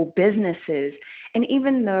local businesses, and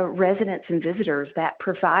even the residents and visitors that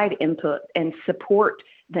provide input and support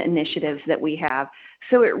the initiatives that we have.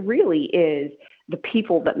 So it really is the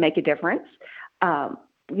people that make a difference.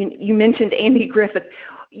 You mentioned Andy Griffith.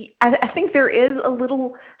 I think there is a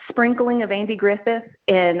little sprinkling of Andy Griffith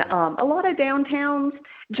in a lot of downtowns,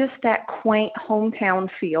 just that quaint hometown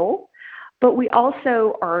feel. But we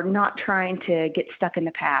also are not trying to get stuck in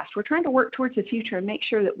the past. We're trying to work towards the future and make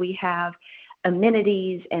sure that we have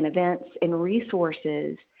amenities and events and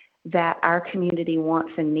resources that our community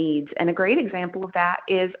wants and needs. And a great example of that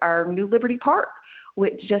is our new Liberty Park,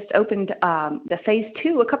 which just opened the phase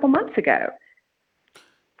 2 a couple months ago.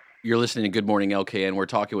 You're listening to Good Morning LKN. We're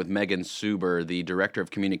talking with Megan Suber, the Director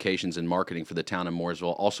of Communications and Marketing for the town of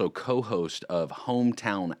Mooresville, also co-host of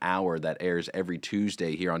Hometown Hour that airs every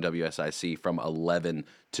Tuesday here on WSIC from 11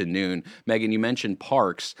 to noon. Megan, you mentioned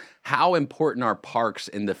parks. How important are parks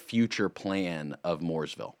in the future plan of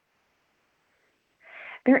Mooresville?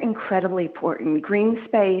 they're incredibly important. Green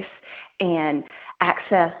space and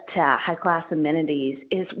access to high class amenities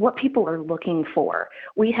is what people are looking for.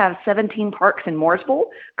 We have 17 parks in Mooresville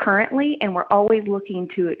currently, and we're always looking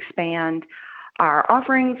to expand our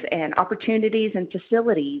offerings and opportunities and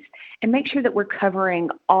facilities and make sure that we're covering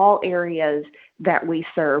all areas that we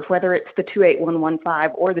serve, whether it's the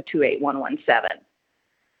 28115 or the 28117.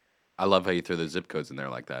 I love how you throw the zip codes in there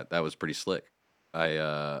like that. That was pretty slick.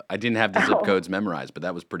 I didn't have the zip codes memorized, but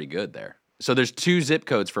that was pretty good there. So there's 2 zip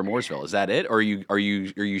codes for Mooresville. Is that it, or are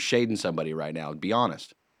you shading somebody right now? Be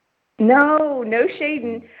honest. No, no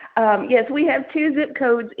shading. Yes, we have 2 zip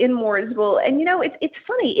codes in Mooresville, and it's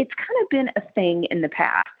funny. It's kind of been a thing in the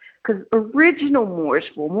past because original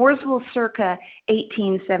Mooresville circa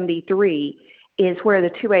 1873 is where the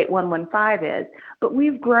 28115 is, but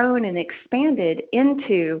we've grown and expanded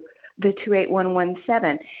into the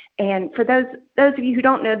 28117. And for those of you who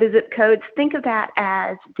don't know the zip codes, think of that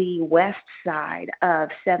as the west side of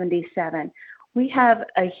 77. We have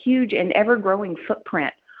a huge and ever-growing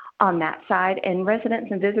footprint on that side, and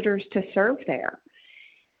residents and visitors to serve there.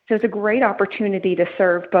 So it's a great opportunity to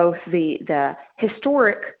serve both the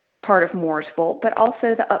historic part of Mooresville, but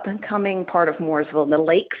also the up-and-coming part of Mooresville, the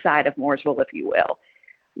lake side of Mooresville, if you will.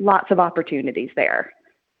 Lots of opportunities there.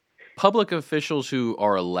 Public officials who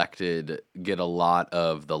are elected get a lot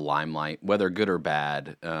of the limelight, whether good or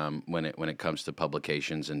bad, when it comes to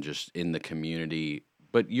publications and just in the community.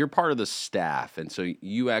 But you're part of the staff, and so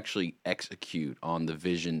you actually execute on the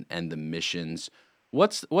vision and the missions.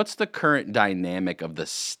 What's the current dynamic of the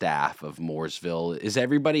staff of Mooresville? Is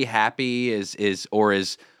everybody happy? Or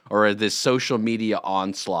are the social media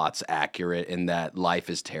onslaughts accurate in that life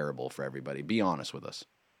is terrible for everybody? Be honest with us.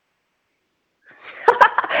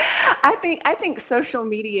 I think social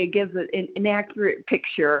media gives an inaccurate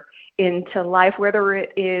picture into life, whether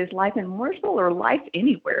it is life in Mooresville or life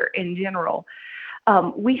anywhere in general.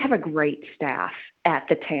 We have a great staff at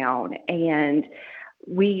the town, and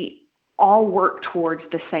we all work towards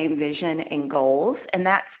the same vision and goals, and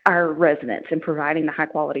that's our residents and providing the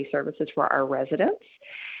high-quality services for our residents.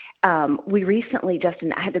 We recently,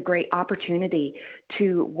 Justin, I had the great opportunity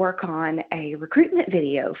to work on a recruitment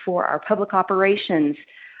video for our public operations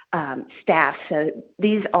staff. So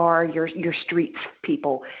these are your streets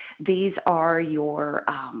people. These are your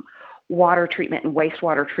water treatment and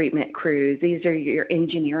wastewater treatment crews. These are your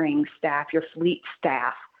engineering staff, your fleet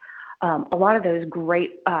staff. A lot of those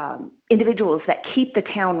great individuals that keep the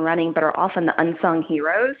town running but are often the unsung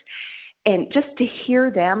heroes. And just to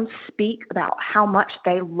hear them speak about how much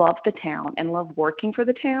they love the town and love working for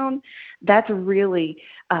the town, that's really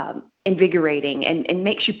invigorating and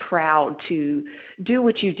makes you proud to do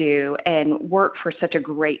what you do and work for such a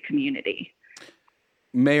great community.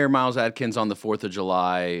 Mayor Miles Adkins on the 4th of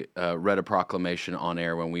July read a proclamation on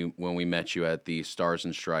air when we met you at the Stars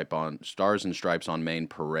and Stripes on Main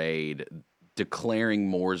parade,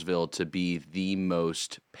 declaring Mooresville to be the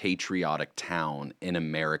most patriotic town in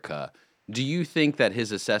America. Do you think that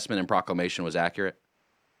his assessment and proclamation was accurate?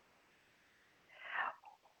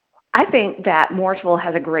 I think that Mooresville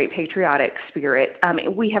has a great patriotic spirit.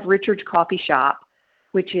 We have Richard's Coffee Shop,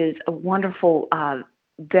 which is a wonderful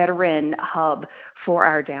veteran hub for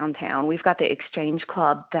our downtown. We've got the Exchange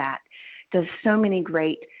Club that does so many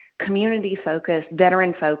great community-focused,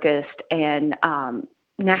 veteran-focused, and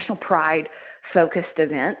national pride-focused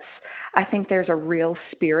events. I think there's a real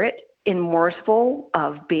spirit in Mooresville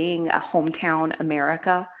of being a hometown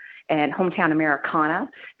America and hometown Americana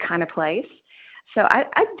kind of place. So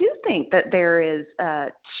I do think that there is a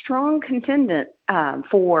strong contendant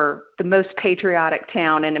for the most patriotic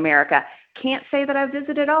town in America. Can't say that I've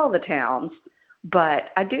visited all the towns, but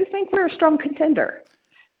I do think we're a strong contender.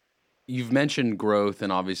 You've mentioned growth,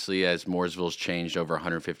 and obviously as Mooresville's changed over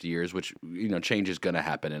 150 years, which, change is going to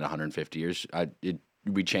happen in 150 years.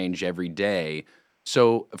 We change every day.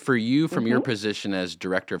 So for you, from your position as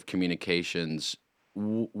Director of Communications,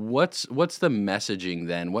 what's the messaging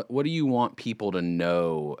then? What do you want people to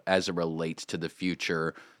know as it relates to the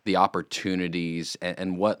future, the opportunities,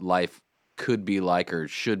 and what life could be like or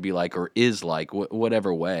should be like or is like,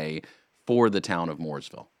 whatever way, for the town of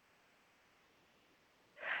Mooresville?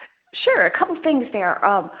 Sure. A couple things there.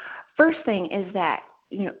 First thing is that,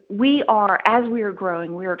 as we are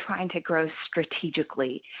growing, we are trying to grow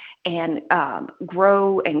strategically and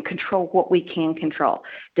grow and control what we can control.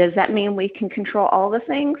 Does that mean we can control all the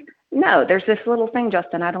things? No. There's this little thing,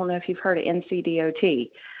 Justin. I don't know if you've heard of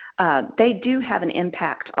NCDOT. They do have an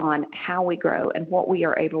impact on how we grow and what we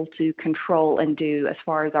are able to control and do as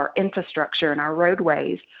far as our infrastructure and our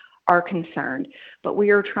roadways are concerned. But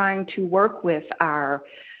we are trying to work with our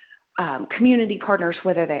community partners,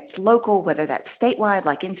 whether that's local, whether that's statewide,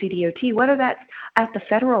 like NCDOT, whether that's at the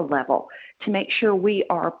federal level, to make sure we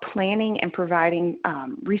are planning and providing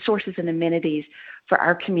resources and amenities for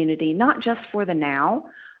our community, not just for the now,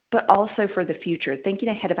 but also for the future, thinking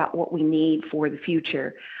ahead about what we need for the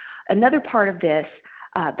future. Another part of this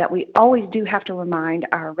that we always do have to remind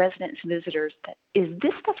our residents and visitors that is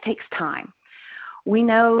this stuff takes time. We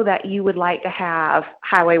know that you would like to have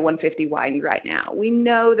Highway 150 widened right now. We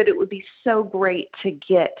know that it would be so great to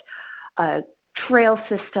get a trail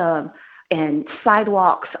system and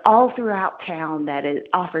sidewalks all throughout town that it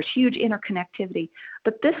offers huge interconnectivity.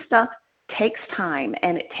 But this stuff takes time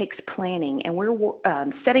and it takes planning. And we're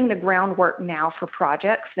setting the groundwork now for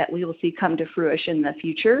projects that we will see come to fruition in the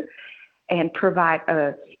future and provide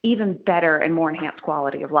a even better and more enhanced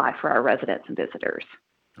quality of life for our residents and visitors.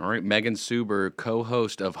 All right, Megan Suber,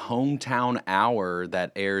 co-host of Hometown Hour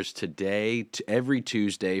that airs today, every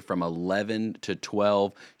Tuesday from 11 to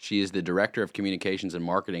 12. She is the Director of Communications and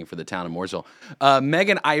Marketing for the town of Mooresville.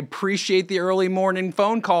 Megan, I appreciate the early morning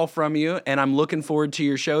phone call from you, and I'm looking forward to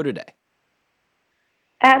your show today.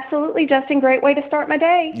 Absolutely, Justin. Great way to start my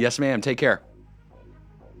day. Yes, ma'am. Take care.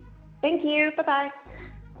 Thank you. Bye-bye.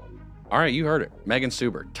 All right, you heard it. Megan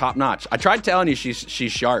Suber, top notch. I tried telling you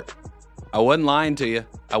she's sharp. I wasn't lying to you.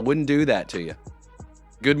 I wouldn't do that to you.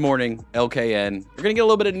 Good morning, LKN. You're going to get a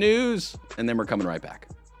little bit of news, and then we're coming right back.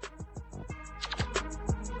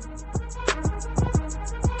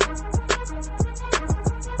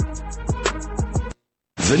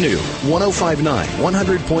 The new 105.9,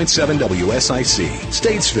 100.7 WSIC,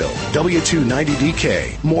 Statesville,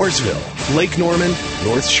 W290DK, Mooresville, Lake Norman,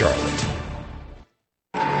 North Charlotte.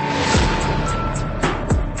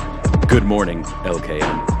 Good morning,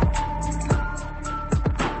 LKN.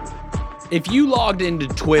 If you logged into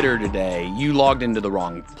Twitter today, you logged into the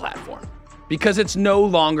wrong platform because it's no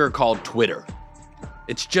longer called Twitter.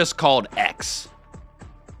 It's just called X.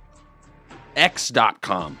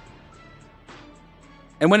 X.com.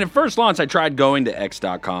 And when it first launched, I tried going to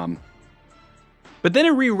X.com, but then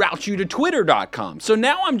it reroutes you to Twitter.com. So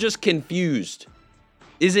now I'm just confused.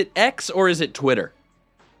 Is it X or is it Twitter?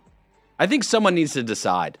 I think someone needs to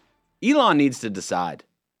decide. Elon needs to decide.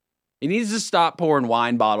 He needs to stop pouring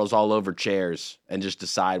wine bottles all over chairs and just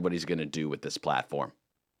decide what he's going to do with this platform.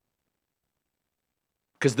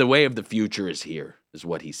 Because the way of the future is here, is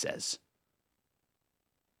what he says.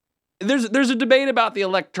 There's a debate about the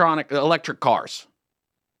electric cars.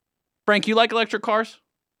 Frank, you like electric cars?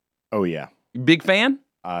 Oh, yeah. Big fan?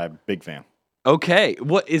 Big fan. Okay.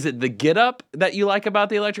 What is it, the get up that you like about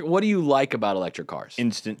the electric? What do you like about electric cars?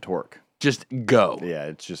 Instant torque. Just go. Yeah,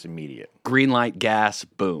 it's just immediate. Green light, gas,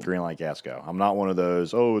 boom. Green light, gas, go. I'm not one of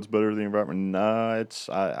those, it's better for the environment. No,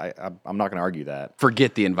 I'm not going to argue that.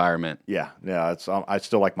 Forget the environment. Yeah. I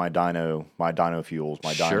still like my dyno fuels,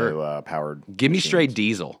 my dyno powered. Give me machines. straight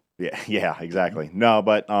diesel. Yeah, exactly. No,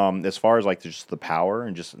 but as far as like just the power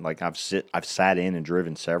and just like I've sat in and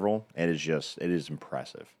driven several, it is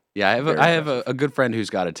impressive. Yeah, I have a good friend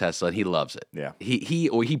who's got a Tesla and he loves it. Yeah.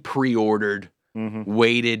 He pre-ordered. Mm-hmm.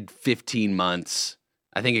 Waited 15 months.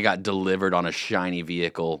 I think it got delivered on a shiny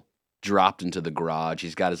vehicle, dropped into the garage.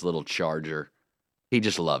 He's got his little charger. He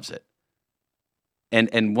just loves it.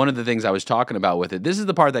 And one of the things I was talking about with it, this is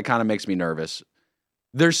the part that kind of makes me nervous.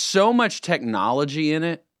 There's so much technology in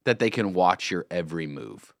it that they can watch your every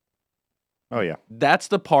move. Oh, yeah. That's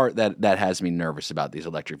the part that has me nervous about these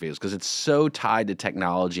electric vehicles because it's so tied to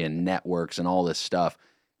technology and networks and all this stuff.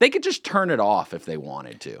 They could just turn it off if they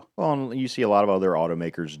wanted to. Well, and you see a lot of other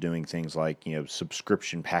automakers doing things like,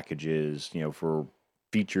 subscription packages, for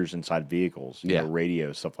features inside vehicles,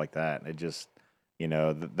 radio, stuff like that. It just,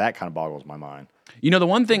 that kind of boggles my mind. The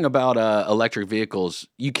one thing about electric vehicles,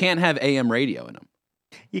 you can't have AM radio in them.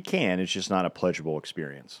 You can. It's just not a pleasurable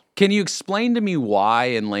experience. Can you explain to me why,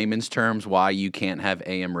 in layman's terms, why you can't have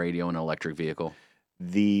AM radio in an electric vehicle?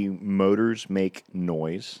 The motors make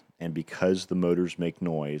noise. And because the motors make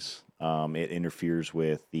noise, it interferes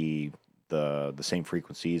with the same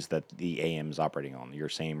frequencies that the AM is operating on, your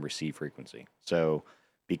same receive frequency. So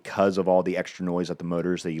because of all the extra noise that the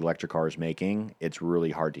motors, the electric car is making, it's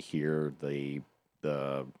really hard to hear the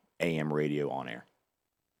AM radio on air.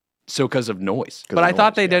 So because of noise. But I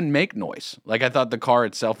thought they didn't make noise. Like I thought the car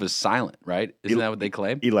itself is silent, right? Isn't that what they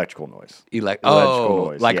claim? Electrical noise. Electrical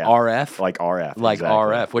noise. Like RF? Like RF. Like exactly.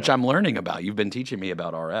 RF, which I'm learning about. You've been teaching me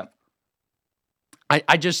about RF.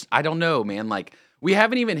 I don't know, man. Like we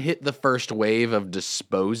haven't even hit the first wave of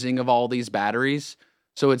disposing of all these batteries.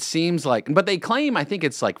 So it seems like, but they claim, I think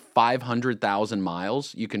it's like 500,000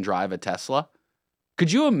 miles you can drive a Tesla.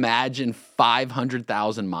 Could you imagine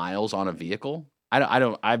 500,000 miles on a vehicle?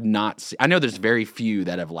 I've not seen, I know there's very few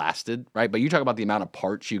that have lasted, right? But you talk about the amount of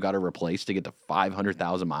parts you got to replace to get to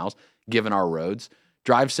 500,000 miles, given our roads.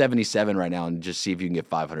 Drive 77 right now and just see if you can get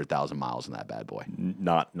 500,000 miles in that bad boy.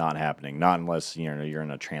 Not happening. Not unless you're in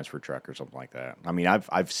a transfer truck or something like that. I mean,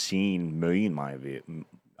 I've seen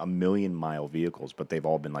a million mile vehicles, but they've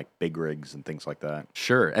all been like big rigs and things like that.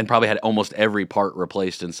 Sure, and probably had almost every part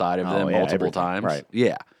replaced inside of them multiple everything. times. Right.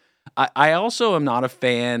 Yeah. I also am not a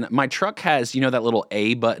fan. My truck has, that little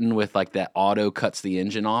A button with like that auto cuts the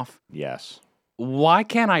engine off. Yes. Why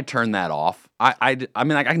can't I turn that off? I mean,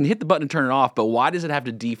 like, I can hit the button and turn it off, but why does it have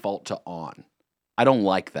to default to on? I don't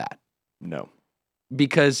like that. No.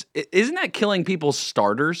 Because isn't that killing people's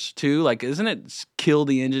starters too? Like, isn't it kill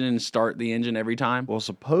the engine and start the engine every time? Well,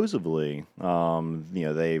 supposedly,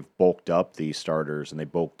 they've bulked up the starters and they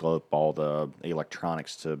bulked up all the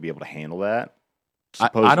electronics to be able to handle that.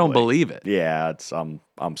 I don't believe it. Yeah,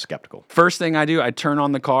 I'm skeptical. First thing I do, I turn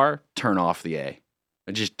on the car, turn off the A.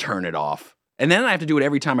 I just turn it off. And then I have to do it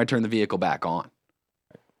every time I turn the vehicle back on.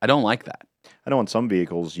 I don't like that. I know in some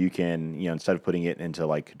vehicles you can, instead of putting it into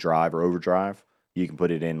like drive or overdrive, you can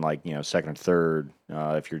put it in like, second or third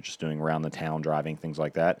if you're just doing around the town driving, things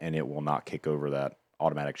like that, and it will not kick over that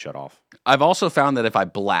automatic shut off. I've also found that if I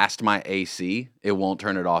blast my AC, it won't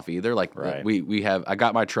turn it off either. Like right. I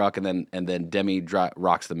got my truck and then Demi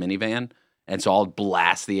rocks the minivan. And so I'll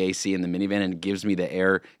blast the AC in the minivan and it gives me the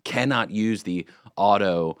error, cannot use the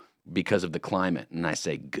auto because of the climate. And I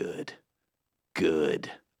say, good.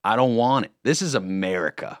 I don't want it. This is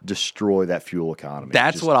America. Destroy that fuel economy.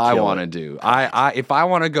 That's Just what I kill want to it. do. If I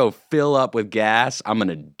want to go fill up with gas, I'm going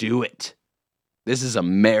to do it. This is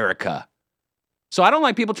America. So I don't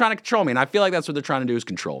like people trying to control me. And I feel like that's what they're trying to do is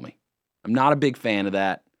control me. I'm not a big fan of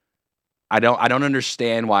that. I don't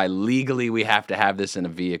understand why legally we have to have this in a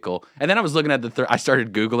vehicle. And then I was looking at I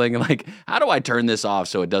started Googling and like, how do I turn this off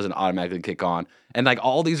so it doesn't automatically kick on? And like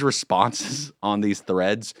all these responses on these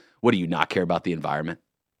threads, what do you not care about the environment?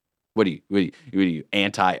 What are you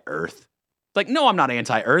anti-Earth? It's like, no, I'm not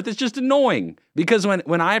anti-Earth. It's just annoying because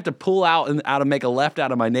when I have to pull out and make a left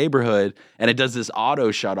out of my neighborhood and it does this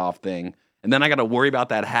auto shut off thing, and then I got to worry about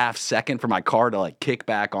that half second for my car to like kick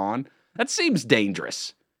back on, that seems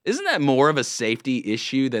dangerous. Isn't that more of a safety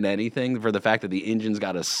issue than anything for the fact that the engine's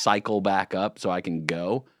got to cycle back up so I can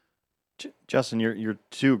go? Justin, you're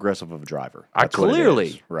too aggressive of a driver. That's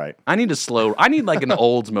clearly. Right. I need like an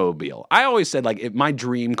Oldsmobile. I always said like if my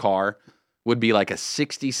dream car would be like a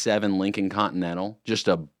 67 Lincoln Continental, just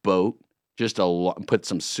a boat, put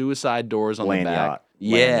some suicide doors on the back. Yacht.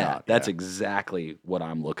 Yeah, that's exactly what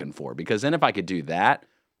I'm looking for. Because then if I could do that,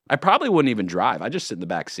 I probably wouldn't even drive. I'd just sit in the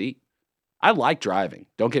back seat. I like driving.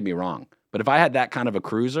 Don't get me wrong. But if I had that kind of a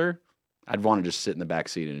cruiser, I'd want to just sit in the back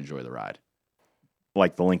seat and enjoy the ride.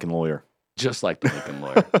 Like the Lincoln Lawyer. Just like the Lincoln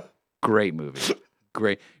Lawyer. Great movie.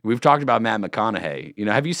 Great. We've talked about Matt McConaughey.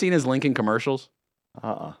 Have you seen his Lincoln commercials?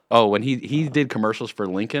 Oh, when he did commercials for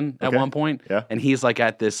Lincoln at one point. Yeah. And he's like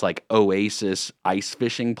at this like Oasis ice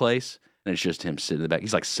fishing place. And it's just him sitting in the back.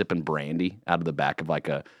 He's like sipping brandy out of the back of like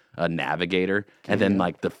a navigator. And then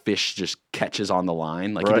like the fish just catches on the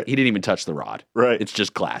line. Like he didn't even touch the rod. Right. It's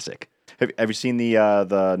just classic. Have you seen the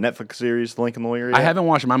Netflix series, The Lincoln Lawyer, yet? I haven't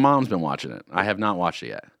watched it. My mom's been watching it. I have not watched it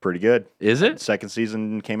yet. Pretty good. Is it? Second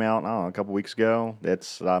season came out, a couple weeks ago. That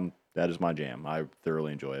is my jam. I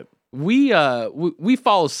thoroughly enjoy it. We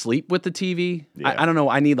fall asleep with the TV. Yeah. I don't know.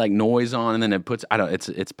 I need like noise on, and then it puts.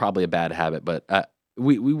 It's probably a bad habit, but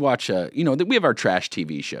we watch. We have our trash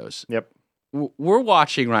TV shows. Yep. We're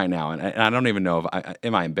watching right now, and I don't even know if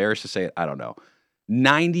am I embarrassed to say it. I don't know.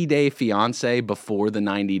 90 Day Fiance before the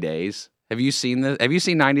 90 days. Have you seen this? Have you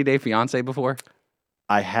seen 90 Day Fiance before?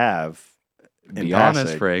 I have. Be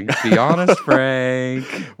honest, Frank. Be honest, Frank.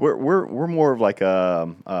 We're more of like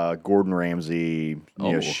a Gordon Ramsay,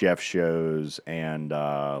 chef shows and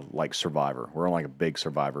like Survivor. We're on like a big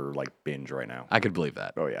Survivor like binge right now. I could believe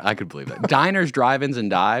that. Oh yeah, I could believe that. Diners, drive-ins, and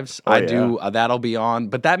dives. That'll be on,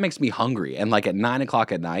 but that makes me hungry. And like at 9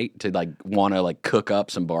 o'clock at night to like want to like cook up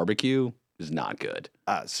some barbecue is not good.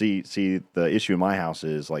 See, the issue in my house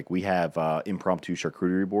is like we have impromptu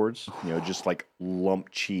charcuterie boards. Just like lump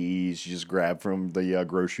cheese you just grab from the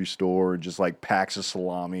grocery store, and just like packs of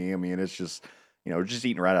salami. I mean, it's just we're just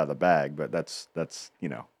eating right out of the bag. But that's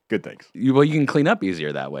good things. You can clean up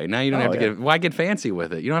easier that way. Now you don't have to why get fancy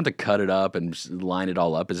with it? You don't have to cut it up and line it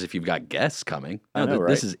all up as if you've got guests coming. No, I know, right?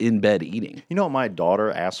 This is in bed eating. You know what my daughter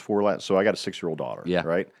asked for? So I got a 6-year-old daughter. Yeah.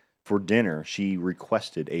 Right. For dinner, she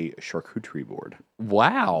requested a charcuterie board.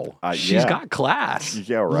 Wow. She's got class.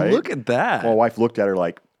 Yeah, right? Look at that. My wife looked at her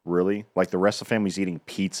like, really? Like the rest of the family's eating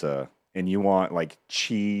pizza, and you want like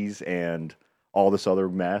cheese and all this other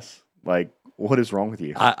mess. Like, what is wrong with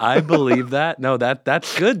you? I believe that. No,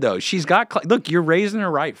 that's good though. She's got look. You're raising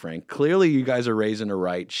her right, Frank. Clearly, you guys are raising her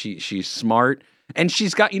right. She's smart, and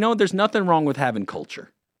she's got. There's nothing wrong with having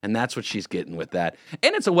culture, and that's what she's getting with that.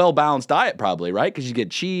 And it's a well balanced diet, probably, right? Because you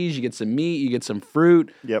get cheese, you get some meat, you get some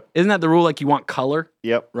fruit. Yep. Isn't that the rule? Like you want color.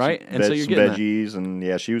 Yep. Right. And so you're getting veggies, and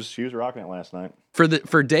yeah, she was rocking it last night. For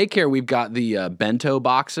daycare, we've got the bento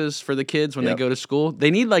boxes for the kids when they go to school.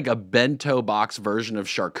 They need like a bento box version of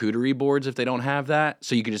charcuterie boards if they don't have that,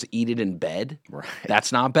 so you can just eat it in bed. Right.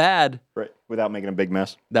 That's not bad. Right. Without making a big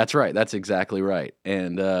mess. That's right. That's exactly right.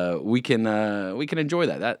 And we can enjoy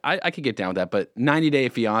that. I could get down with that. But 90 Day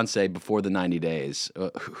Fiance before the 90 days. I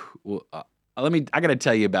got to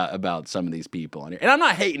tell you about some of these people on here. And I'm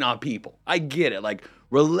not hating on people. I get it. Like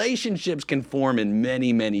relationships can form in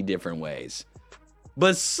many, many different ways.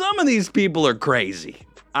 But some of these people are crazy.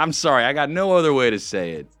 I'm sorry. I got no other way to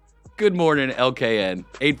say it. Good morning, LKN,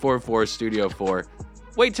 844 Studio 4.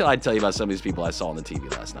 Wait till I tell you about some of these people I saw on the TV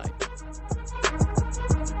last night.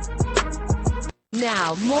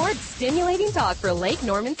 Now, more stimulating talk for Lake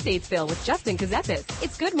Norman Statesville with Justin Kazepis.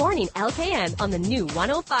 It's Good Morning LKN on the new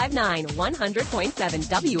 105.9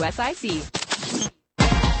 100.7 WSIC.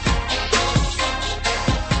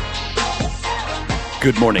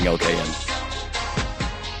 Good morning, LKN.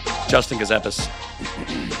 Justin Kazepis.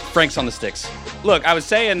 Frank's on the sticks. Look, I was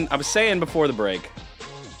saying before the break,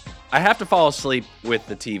 I have to fall asleep with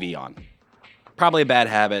the TV on. Probably a bad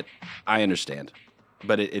habit. I understand.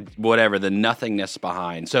 But it whatever, the nothingness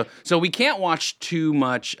behind. So we can't watch too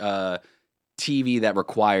much TV that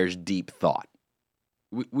requires deep thought.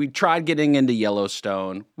 We tried getting into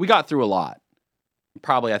Yellowstone. We got through a lot.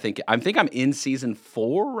 Probably, I think I'm in season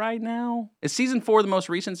 4 right now. Is season 4 the most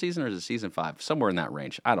recent season, or is it season 5? Somewhere in that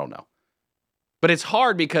range. I don't know. But it's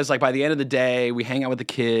hard because, like, by the end of the day, we hang out with the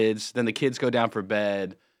kids. Then the kids go down for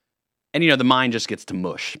bed, and the mind just gets to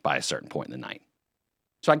mush by a certain point in the night.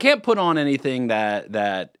 So I can't put on anything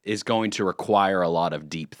that is going to require a lot of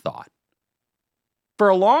deep thought. For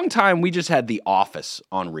a long time, we just had The Office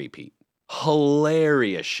on repeat.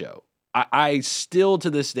 Hilarious show. I still to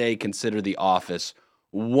this day consider The Office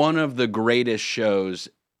one of the greatest shows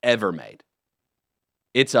ever made.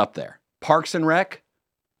 It's up there. Parks and Rec,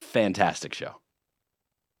 fantastic show.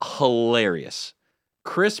 Hilarious.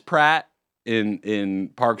 Chris Pratt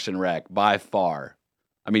in Parks and Rec, by far.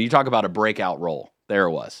 I mean, you talk about a breakout role. There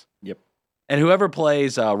it was. Yep. And whoever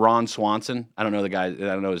plays Ron Swanson, I don't know the guy, I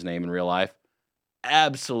don't know his name in real life.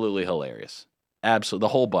 Absolutely hilarious. Absolutely.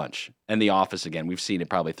 The whole bunch. And The Office, again, we've seen it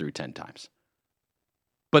probably through 10 times.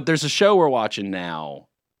 But there's a show we're watching now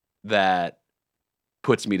that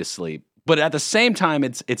puts me to sleep. But at the same time,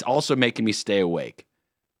 it's also making me stay awake.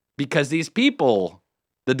 Because these people,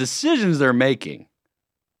 the decisions they're making,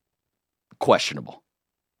 questionable.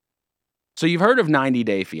 So you've heard of 90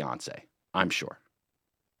 Day Fiance, I'm sure.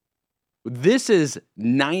 This is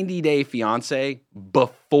 90 Day Fiance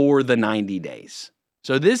before the 90 days.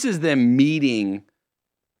 So this is them meeting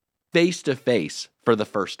face to face for the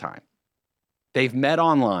first time. They've met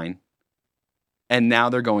online, and now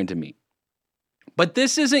they're going to meet. But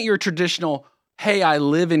this isn't your traditional, hey, I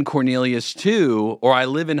live in Cornelius too, or I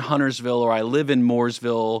live in Huntersville, or I live in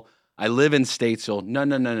Mooresville, I live in Statesville.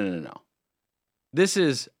 No. This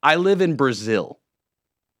is, I live in Brazil.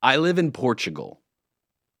 I live in Portugal.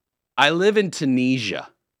 I live in Tunisia.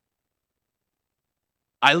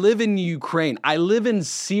 I live in Ukraine. I live in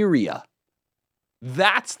Syria.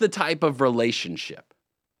 That's the type of relationship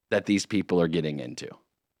that these people are getting into.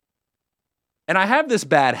 And I have this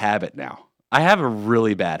bad habit now. I have a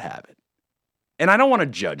really bad habit. And I don't want to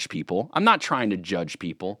judge people. I'm not trying to judge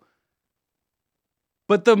people.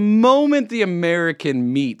 But the moment the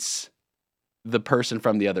American meets the person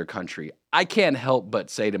from the other country, I can't help but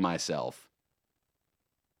say to myself,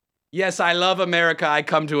 yes, I love America. I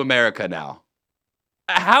come to America now.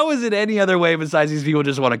 How is it any other way besides these people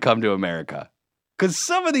just want to come to America? Because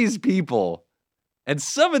some of these people and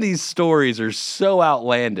some of these stories are so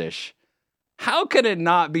outlandish. How can it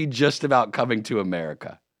not be just about coming to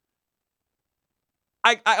America?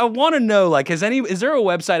 I want to know, like, is there a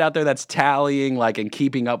website out there that's tallying, like, and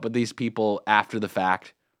keeping up with these people after the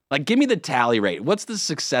fact? Like, give me the tally rate. What's the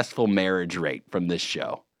successful marriage rate from this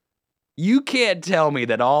show? You can't tell me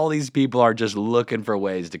that all these people are just looking for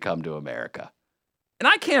ways to come to America. And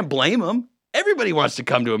I can't blame them. Everybody wants to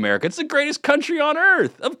come to America. It's the greatest country on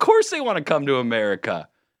earth. Of course they want to come to America.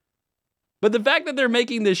 But the fact that they're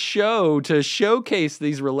making this show to showcase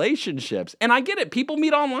these relationships, and I get it, people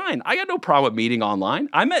meet online. I got no problem with meeting online.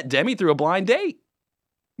 I met Demi through a blind date.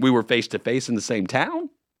 We were face to face in the same town.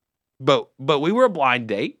 But we were a blind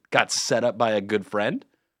date, got set up by a good friend.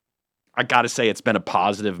 I got to say it's been a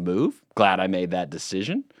positive move. Glad I made that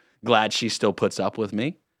decision. Glad she still puts up with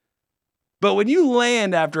me. But when you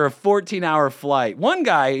land after a 14-hour flight, one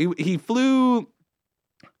guy, he flew,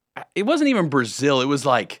 it wasn't even Brazil. It was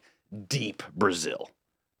like deep Brazil.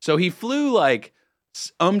 So he flew like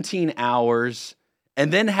umpteen hours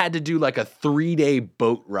and then had to do like a 3-day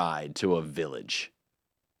boat ride to a village.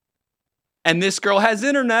 And this girl has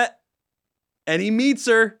internet and he meets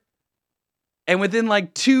her. And within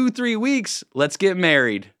like 2-3 weeks, let's get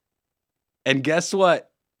married. And guess what?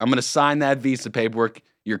 I'm going to sign that visa paperwork.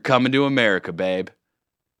 You're coming to America, babe.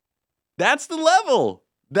 That's the level.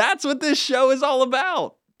 That's what this show is all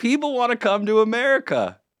about. People want to come to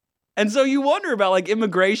America. And so you wonder about like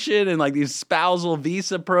immigration and like these spousal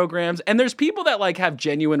visa programs. And there's people that like have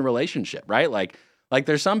genuine relationship, right? Like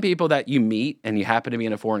there's some people that you meet and you happen to be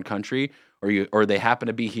in a foreign country or they happen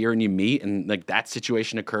to be here and you meet and like that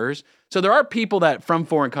situation occurs. So there are people that from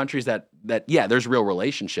foreign countries that yeah, there's real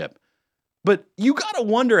relationship. But you got to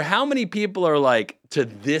wonder how many people are like to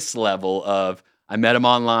this level of, I met them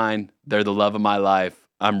online. They're the love of my life.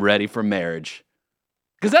 I'm ready for marriage.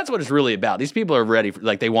 Because that's what it's really about. These people are ready for,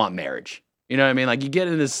 like, they want marriage. You know what I mean? Like you get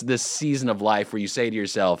in this season of life where you say to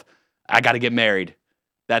yourself, I got to get married.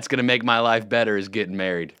 That's going to make my life better is getting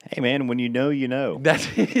married. Hey man, when you know, you know. That's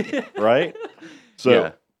right?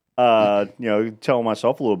 So, yeah. telling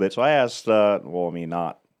myself a little bit. So I asked, I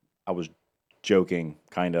was joking,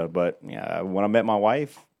 kind of, but yeah, when I met my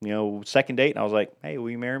wife, second date, and I was like, hey,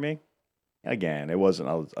 will you marry me? Again, it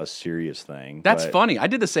wasn't a serious thing. That's funny. I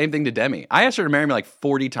did the same thing to Demi. I asked her to marry me like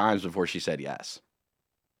 40 times before she said yes.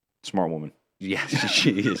 Smart woman. Yeah,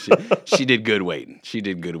 she did good waiting. She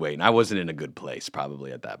did good waiting. I wasn't in a good place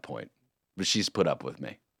probably at that point, but she's put up with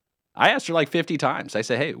me. I asked her like 50 times. I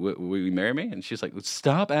said, hey, will you marry me? And she's like,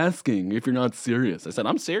 stop asking if you're not serious. I said,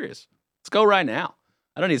 I'm serious. Let's go right now.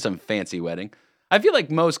 I don't need some fancy wedding. I feel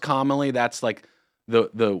like most commonly that's like the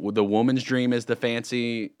woman's dream is the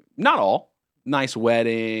fancy, not all, nice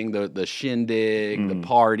wedding, the shindig, the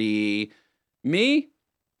party. Me,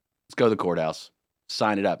 let's go to the courthouse.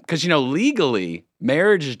 Sign it up. Because, legally,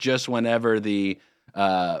 marriage is just whenever the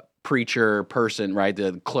preacher person, right,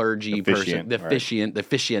 the clergy person, the officiant, the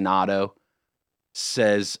aficionado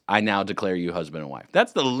says, I now declare you husband and wife.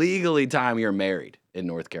 That's the legally time you're married in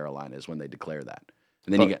North Carolina is when they declare that.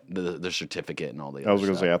 And then you get the certificate and all the other stuff. I was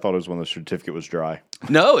going to say, I thought it was when the certificate was dry.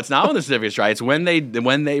 No, it's not when the certificate's dry. It's when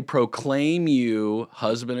they proclaim you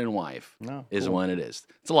husband and wife is when it is.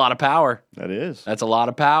 It's a lot of power. That is. That's a lot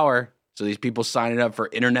of power. So these people signing up for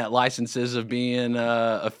internet licenses of being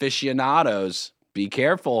aficionados, be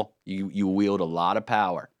careful. You wield a lot of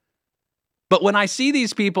power. But when I see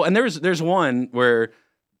these people, and there's one where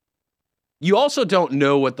you also don't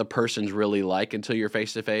know what the person's really like until you're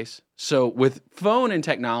face to face. So with phone and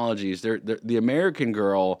technologies, the American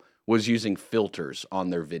girl was using filters on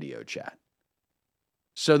their video chat.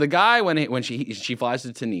 So the guy when she flies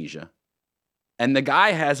to Tunisia, and the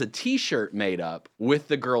guy has a T-shirt made up with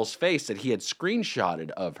the girl's face that he had screenshotted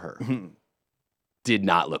of her, did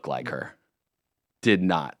not look like her, did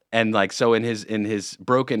not. And like so in his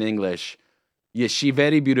broken English, yes, she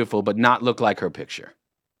very beautiful, but not look like her picture.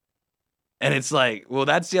 And it's like, well,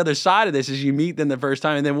 that's the other side of this is you meet them the first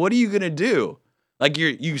time. And then what are you going to do? Like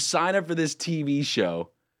you sign up for this TV show.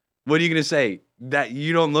 What are you going to say? That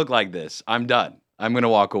you don't look like this. I'm done. I'm going to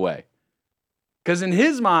walk away. Because in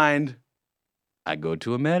his mind, I go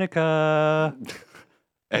to America.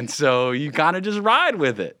 And so you kind of just ride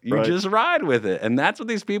with it. You just ride with it. And that's what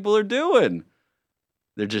these people are doing.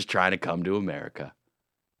 They're just trying to come to America.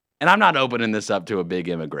 And I'm not opening this up to a big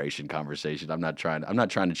immigration conversation. I'm not trying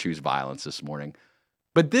to choose violence this morning.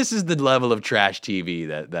 But this is the level of trash TV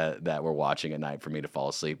that we're watching at night for me to fall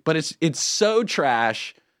asleep. But it's so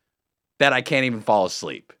trash that I can't even fall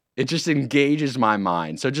asleep. It just engages my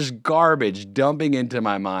mind. So just garbage dumping into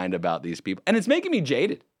my mind about these people. And it's making me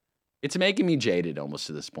jaded. It's making me jaded almost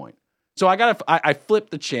to this point. So I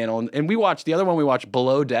flipped the channel and we watched the other one we watched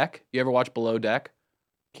Below Deck. You ever watch Below Deck?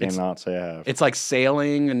 Cannot say I have. It's like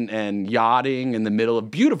sailing and yachting in the middle of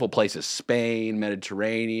beautiful places. Spain,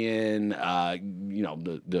 Mediterranean,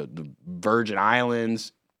 the Virgin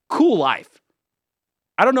Islands. Cool life.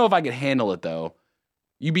 I don't know if I could handle it though.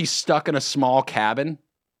 You'd be stuck in a small cabin,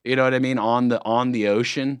 you know what I mean, on the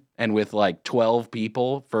ocean and with like 12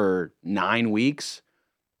 people for 9 weeks.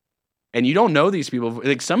 And you don't know these people.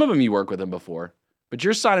 Like some of them you work with them before, but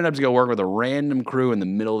you're signing up to go work with a random crew in the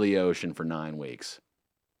middle of the ocean for 9 weeks.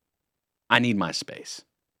 I need my space.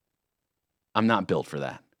 I'm not built for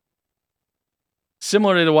that.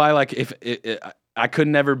 Similar to why, like, if I could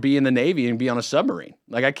never be in the Navy and be on a submarine.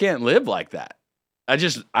 Like, I can't live like that.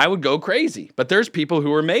 I would go crazy. But there's people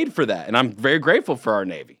who are made for that. And I'm very grateful for our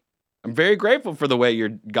Navy. I'm very grateful for the way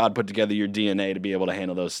God put together your DNA to be able to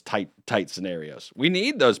handle those tight scenarios. We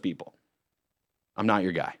need those people. I'm not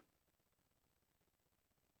your guy.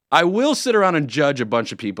 I will sit around and judge a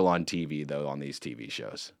bunch of people on TV, though, on these TV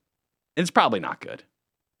shows. It's probably not good.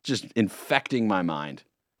 Just infecting my mind.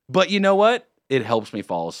 But you know what? It helps me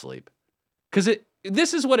fall asleep. Because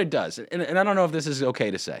this is what it does. And I don't know if this is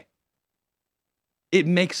okay to say. It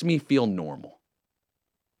makes me feel normal.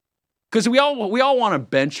 Because we all want a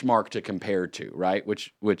benchmark to compare to, right?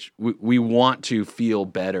 Which we want to feel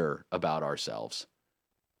better about ourselves.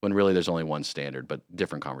 When really there's only one standard, but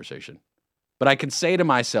different conversation. But I can say to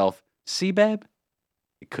myself, see, babe,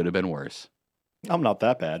 it could have been worse. I'm not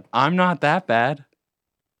that bad. I'm not that bad.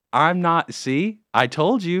 I'm not, see, I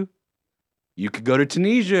told you. You could go to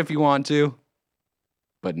Tunisia if you want to.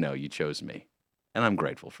 But no, you chose me. And I'm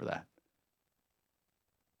grateful for that.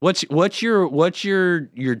 What's your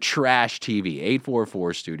trash TV,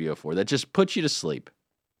 844 Studio 4, that just puts you to sleep?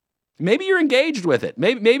 Maybe you're engaged with it.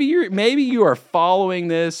 Maybe you are following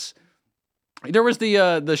this. There was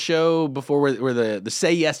the show before where the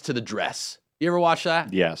Say Yes to the Dress. You ever watch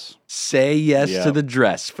that? Yes. Say Yes to the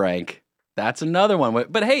Dress, Frank. That's another one.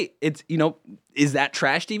 But hey, it's, is that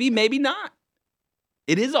trash TV? Maybe not.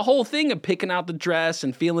 It is a whole thing of picking out the dress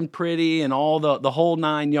and feeling pretty and all the whole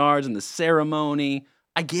 9 yards and the ceremony.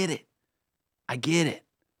 I get it.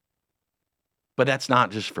 But that's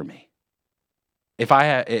not just for me. If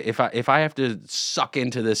I have to suck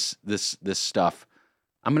into this stuff,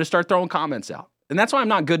 I'm going to start throwing comments out. And that's why I'm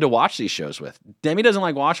not good to watch these shows with. Demi doesn't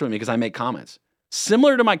like watching with me because I make comments.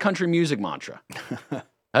 Similar to my country music mantra.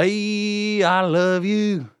 Hey, I love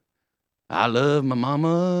you. I love my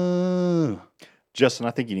mama. Justin,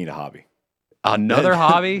 I think you need a hobby. Another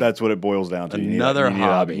hobby? That's what it boils down to. Another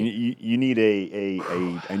hobby. You need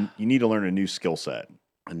you need to learn a new skill set.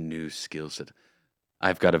 A new skill set.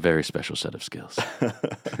 I've got a very special set of skills.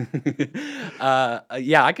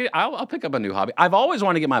 I'll pick up a new hobby. I've always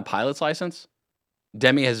wanted to get my pilot's license.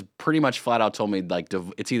 Demi has pretty much flat out told me like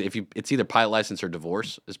it's either pilot license or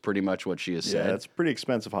divorce is pretty much what she has said. Yeah, it's a pretty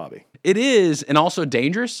expensive hobby. It is, and also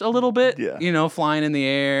dangerous a little bit. Yeah. Flying in the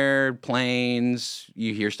air, planes,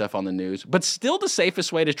 you hear stuff on the news, but still the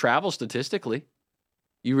safest way to travel statistically.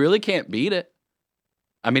 You really can't beat it.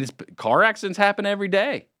 I mean, car accidents happen every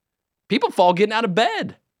day. People fall getting out of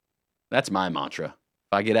bed. That's my mantra.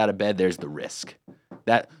 If I get out of bed, there's the risk.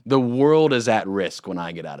 That the world is at risk when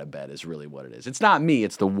I get out of bed is really what it is. It's not me,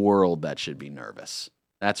 it's the world that should be nervous.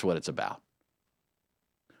 That's what it's about.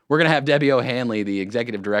 We're going to have Debbie O'Hanley, the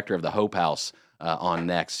executive director of the Hope House, on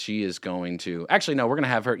next. She is going to, actually, no, we're going to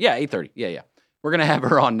have her, 8:30. Yeah. We're going to have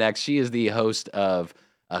her on next. She is the host of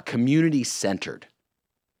Community Centered,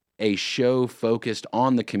 a show focused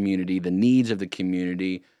on the community, the needs of the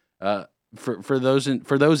community, for those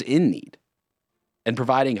in need, and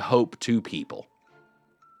providing hope to people.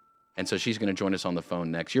 And so she's going to join us on the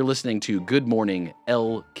phone next. You're listening to Good Morning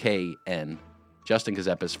LKN. Justin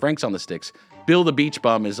Kazepis, Frank's on the sticks. Bill the Beach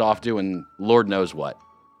Bum is off doing Lord knows what.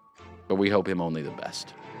 But we hope him only the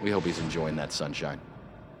best. We hope he's enjoying that sunshine.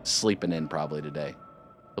 Sleeping in probably today.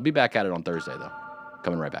 He'll be back at it on Thursday, though.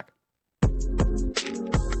 Coming right back.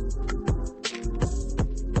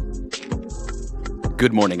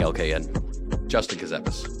 Good morning, LKN. Justin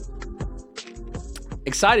Kazepis.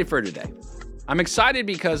 Excited for today. I'm excited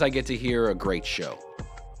because I get to hear a great show.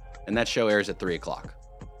 And that show airs at 3 o'clock.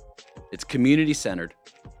 It's community-centered,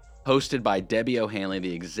 hosted by Debbie O'Hanley,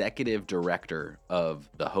 the executive director of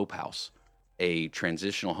the Hope House, a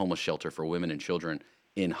transitional homeless shelter for women and children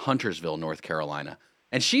in Huntersville, North Carolina.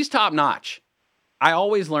 And she's top-notch. I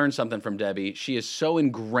always learn something from Debbie. She is so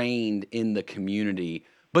ingrained in the community.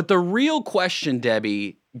 But the real question,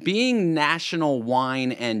 Debbie, being National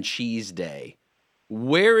Wine and Cheese Day,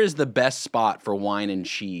 where is the best spot for wine and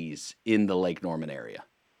cheese in the Lake Norman area?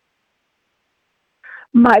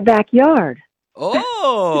 My backyard.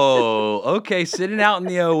 Oh, okay. Sitting out in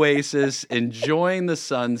the oasis, enjoying the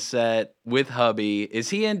sunset with hubby.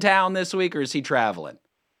 Is he in town this week or is he traveling?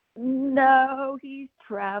 No, he's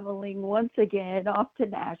traveling once again off to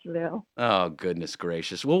Nashville. Oh, goodness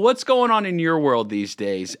gracious. Well, what's going on in your world these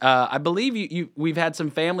days? I believe we've had some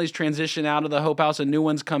families transition out of the Hope House and new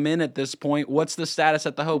ones come in at this point. What's the status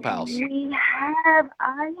at the Hope House?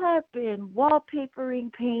 I have been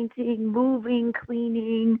wallpapering, painting, moving,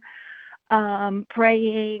 cleaning,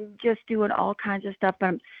 praying, just doing all kinds of stuff. But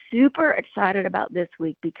I'm super excited about this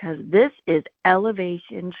week because this is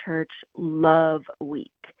Elevation Church Love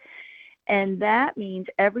Week. And that means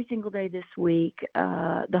every single day this week,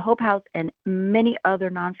 the Hope House and many other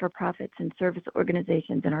non-for-profits and service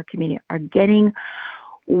organizations in our community are getting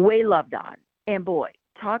way loved on. And boy,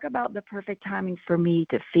 talk about the perfect timing for me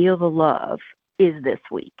to feel the love is this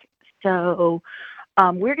week. So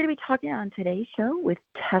we're going to be talking on today's show with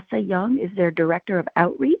Tessa Young, is their Director of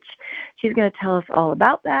Outreach. She's going to tell us all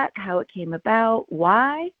about that, how it came about,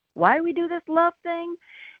 why we do this love thing,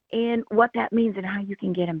 and what that means and how you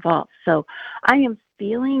can get involved. So I am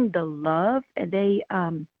feeling the love. And they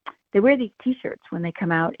wear these T-shirts when they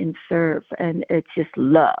come out and serve, and it's just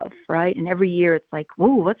love, right? And every year it's like,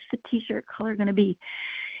 whoa, what's the T-shirt color going to be?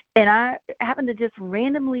 And I happened to just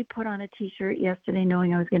randomly put on a T-shirt yesterday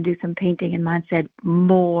knowing I was going to do some painting, and mine said,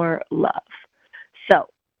 more love. So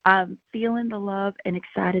I'm feeling the love and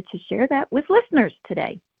excited to share that with listeners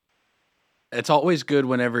today. It's always good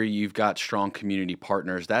whenever you've got strong community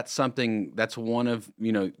partners. That's one of,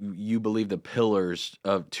 you believe the pillars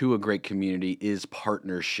to a great community is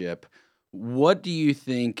partnership. What do you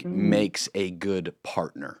think makes a good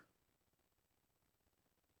partner?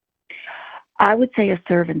 I would say a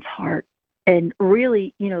servant's heart. And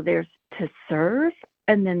really, there's to serve,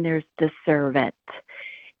 and then there's the servant.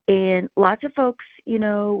 And lots of folks, we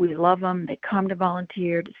love them. They come to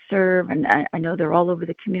volunteer to serve, and I know they're all over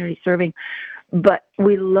the community serving. But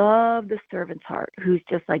we love the servant's heart, who's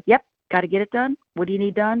just like, yep, got to get it done. What do you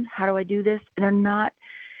need done? How do I do this? And they're not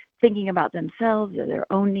thinking about themselves or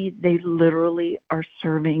their own needs. They literally are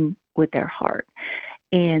serving with their heart.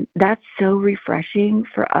 And that's so refreshing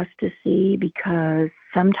for us to see, because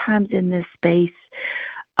sometimes in this space,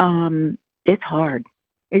 it's hard.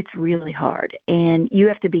 It's really hard. And you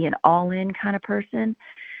have to be an all-in kind of person.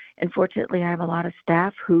 And fortunately, I have a lot of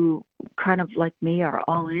staff who kind of like me are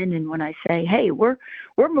all in. And when I say, hey, we're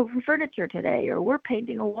moving furniture today, or we're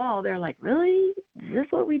painting a wall, they're like, really? Is this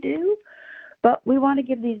what we do? But we want to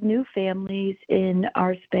give these new families in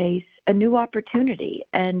our space a new opportunity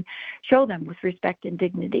and show them with respect and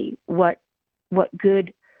dignity what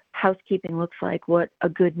good housekeeping looks like, what a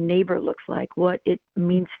good neighbor looks like, what it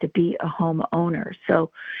means to be a homeowner.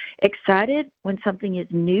 So excited when something is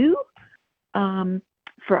new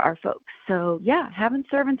for our folks. So yeah, having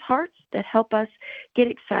servants' hearts that help us get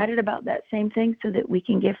excited about that same thing so that we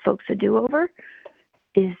can give folks a do-over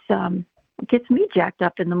is gets me jacked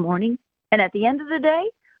up in the morning. And at the end of the day,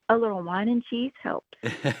 a little wine and cheese helps.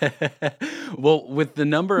 Well, with the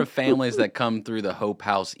number of families that come through the Hope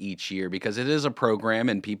House each year, because it is a program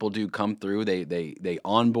and people do come through, they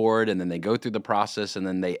onboard and then they go through the process and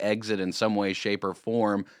then they exit in some way, shape, or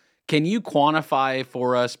form. Can you quantify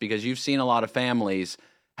for us, because you've seen a lot of families,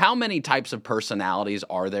 how many types of personalities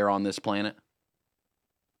are there on this planet?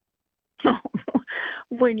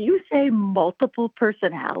 When you say multiple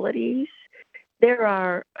personalities, there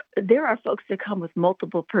are folks that come with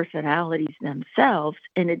multiple personalities themselves,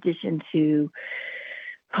 in addition to,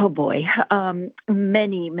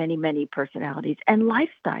 many, many, many personalities and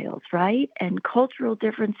lifestyles, right? And cultural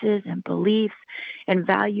differences and beliefs and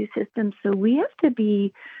value systems. So we have to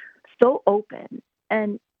be so open.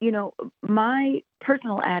 And, my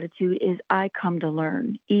personal attitude is I come to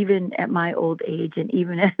learn, even at my old age and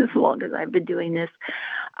even as long as I've been doing this.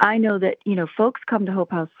 I know that, folks come to Hope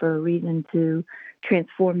House for a reason to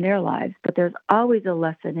transform their lives, but there's always a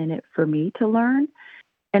lesson in it for me to learn.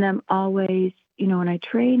 And I'm always, when I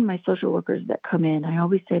train my social workers that come in, I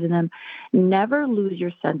always say to them, never lose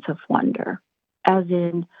your sense of wonder, as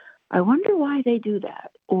in, I wonder why they do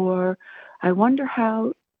that, or I wonder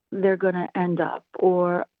how they're going to end up,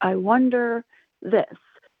 or I wonder this.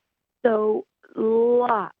 So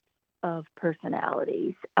lots of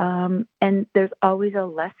personalities. And there's always a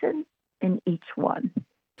lesson in each one,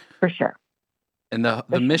 for sure. And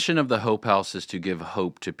the mission of the Hope House is to give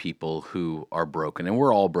hope to people who are broken. And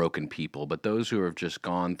we're all broken people, but those who have just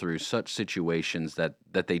gone through such situations that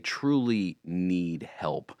they truly need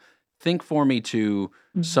help. Think for me to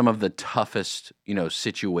some of the toughest,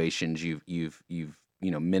 situations you've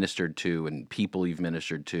ministered to and people you've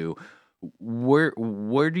ministered to.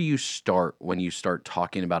 Where do you start when you start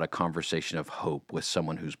talking about a conversation of hope with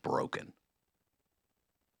someone who's broken?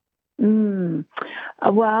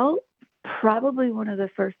 Well, probably one of the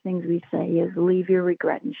first things we say is leave your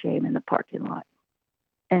regret and shame in the parking lot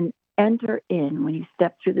and enter in, when you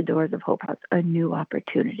step through the doors of Hope House, a new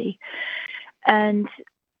opportunity. And,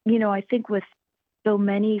 I think with so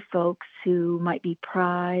many folks who might be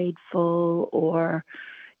prideful or,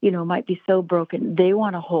 might be so broken, they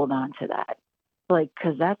want to hold on to that,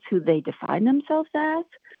 because that's who they define themselves as.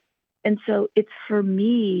 And so it's, for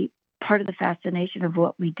me, part of the fascination of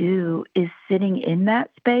what we do is sitting in that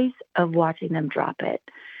space of watching them drop it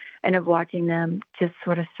and of watching them just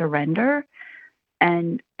sort of surrender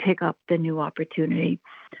and pick up the new opportunity.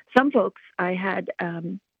 Some folks, I had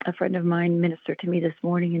a friend of mine minister to me this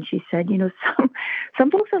morning, and she said,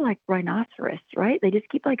 some folks are like rhinoceros, right? They just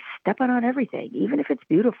keep like stepping on everything, even if it's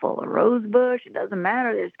beautiful, a rose bush, it doesn't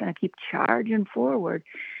matter. They're just going to keep charging forward.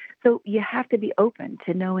 So you have to be open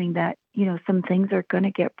to knowing that, some things are going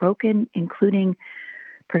to get broken, including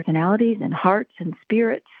personalities and hearts and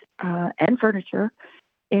spirits and furniture,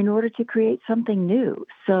 in order to create something new.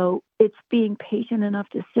 So it's being patient enough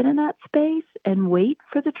to sit in that space and wait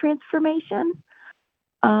for the transformation.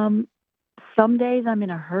 Some days I'm in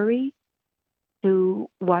a hurry to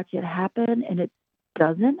watch it happen, and it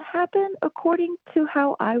doesn't happen according to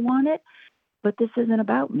how I want it. But this isn't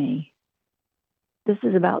about me. This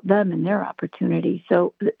is about them and their opportunity.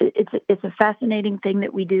 So it's a fascinating thing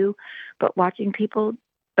that we do, but watching people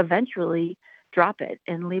eventually drop it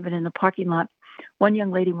and leave it in the parking lot. One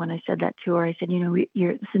young lady, when I said that to her, I said,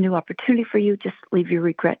 it's a new opportunity for you. Just leave your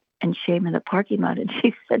regret and shame in the parking lot. And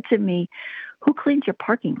she said to me, who cleans your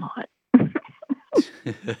parking lot?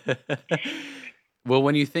 Well,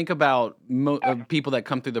 when you think about people that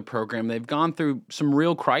come through the program, they've gone through some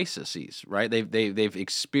real crises, right? They've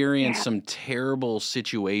experienced some terrible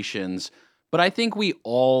situations, but I think we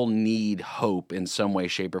all need hope in some way,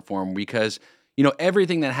 shape, or form, because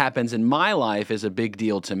everything that happens in my life is a big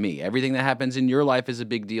deal to me. Everything that happens in your life is a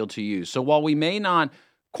big deal to you. So while we may not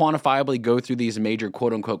quantifiably go through these major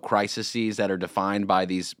quote unquote crises that are defined by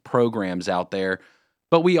these programs out there,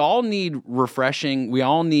 but we all need refreshing. We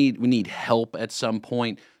need help at some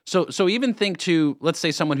point. So even think to, let's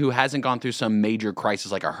say, someone who hasn't gone through some major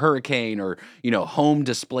crisis like a hurricane or, home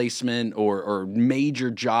displacement or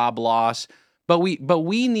major job loss. But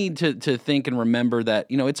we need to think and remember that,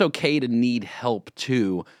 it's okay to need help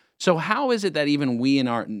too. So how is it that even we in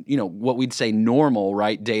our, what we'd say normal,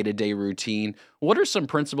 right, day-to-day routine, what are some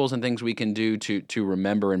principles and things we can do to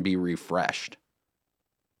remember and be refreshed?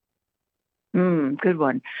 Good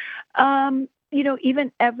one.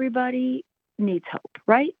 Even everybody needs hope,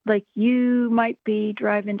 right? Like you might be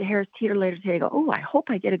driving to Harris Teeter later today and go, oh, I hope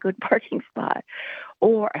I get a good parking spot,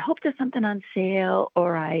 or I hope there's something on sale,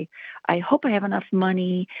 or I hope I have enough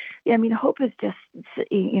money. I mean, hope is just,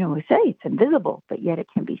 we say it's invisible, but yet it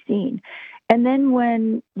can be seen. And then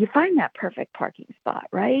when you find that perfect parking spot,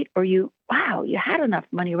 right? Or you had enough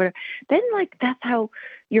money, or whatever, then like that's how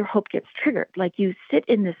your hope gets triggered. Like you sit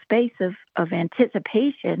in the space of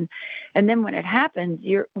anticipation, and then when it happens,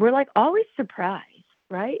 we're like always surprised,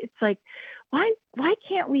 right? It's like, why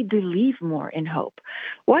can't we believe more in hope?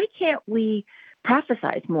 Why can't we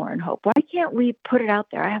prophesize more in hope? Why can't we put it out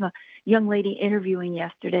there? I have a young lady interviewing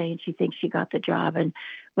yesterday, and she thinks she got the job. And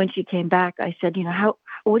when she came back, I said,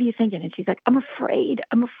 what are you thinking? And she's like, I'm afraid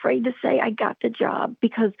to say I got the job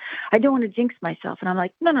because I don't want to jinx myself. And I'm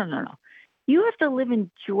like, no. You have to live in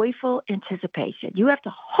joyful anticipation. You have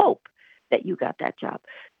to hope that you got that job.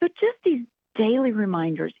 So just these daily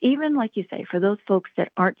reminders, even like you say, for those folks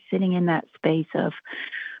that aren't sitting in that space of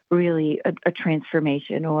really a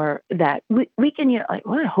transformation, or that we can, I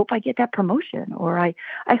hope I get that promotion, or I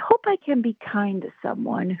hope I can be kind to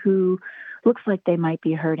someone who looks like they might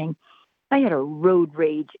be hurting. I had a road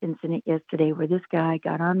rage incident yesterday where this guy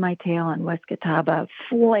got on my tail on West Catawba,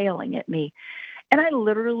 flailing at me. And I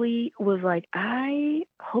literally was like, I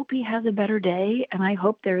hope he has a better day, and I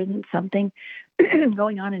hope there isn't something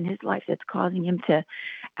going on in his life that's causing him to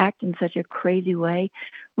act in such a crazy way,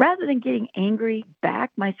 rather than getting angry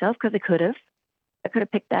back myself, because I could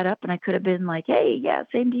have picked that up and I could have been like, hey, yeah,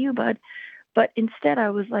 same to you, bud. But instead I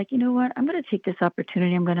was like, you know what, I'm going to take this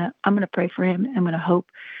opportunity. I'm going to pray for him. I'm going to hope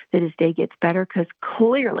that his day gets better, because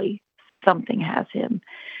clearly something has him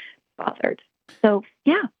bothered. So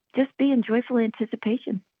yeah, just be in joyful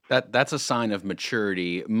anticipation. That's a sign of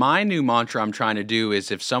maturity. My new mantra I'm trying to do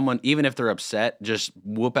is, if someone, even if they're upset, just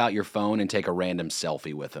whoop out your phone and take a random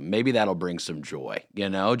selfie with them. Maybe that'll bring some joy,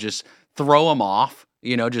 just throw them off,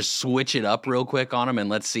 just switch it up real quick on them, and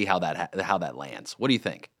let's see how that lands. What do you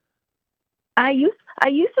think? I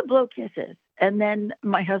used to blow kisses, and then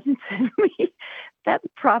my husband said to me, that's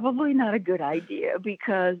probably not a good idea,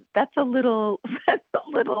 because that's a little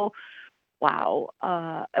wow.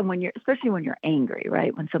 And especially when you're angry,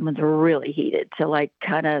 right? When someone's really heated, to like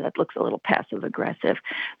that looks a little passive aggressive.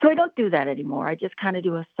 So I don't do that anymore. I just kind of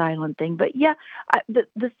do a silent thing. But yeah,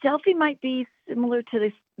 the selfie might be similar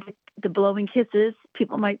to the blowing kisses.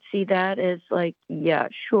 People might see that as like, yeah,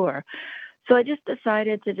 sure. So I just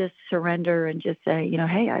decided to just surrender and just say,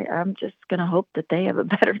 hey, I'm just going to hope that they have a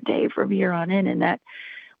better day from here on in, and that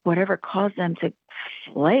whatever caused them to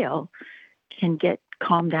flail can get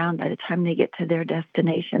calm down by the time they get to their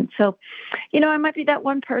destination. So, I might be that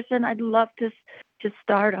one person. I'd love to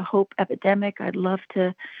start a hope epidemic. I'd love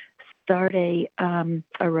to start a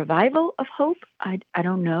revival of hope. I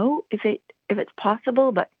don't know if it's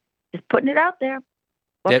possible, but just putting it out there.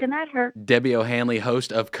 What can that hurt? Debbie O'Hanley,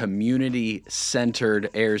 host of Community Centered,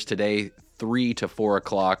 airs today 3 to 4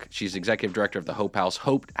 o'clock. She's executive director of the Hope House,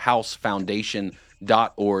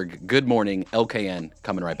 hopehousefoundation.org. Good morning, LKN.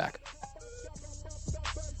 Coming right back.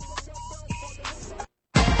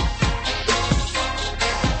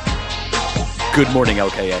 Good morning,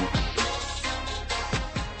 LKN.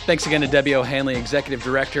 Thanks again to Debbie O'Hanley, executive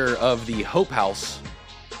director of the Hope House,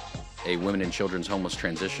 a women and children's homeless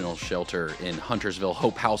transitional shelter in Huntersville,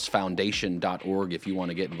 hopehousefoundation.org if you want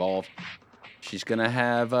to get involved. She's going to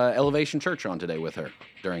have Elevation Church on today with her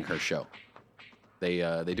during her show. They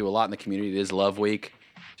do a lot in the community. It is Love Week.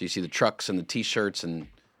 So you see the trucks and the T-shirts, and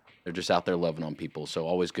they're just out there loving on people. So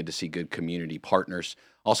always good to see good community partners.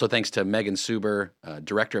 Also, thanks to Megan Suber,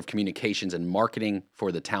 Director of Communications and Marketing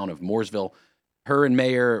for the town of Mooresville. Her and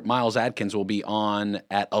Mayor Miles Adkins will be on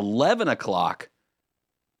at 11 o'clock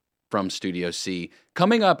from Studio C.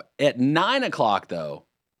 Coming up at 9 o'clock, though,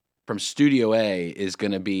 from Studio A is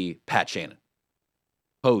going to be Pat Shannon,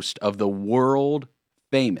 host of the world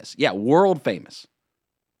famous,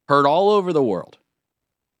 heard all over the world,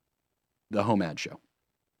 The Home Ad Show.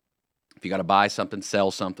 If you got to buy something,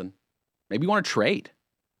 sell something, maybe you want to trade.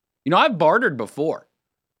 I've bartered before.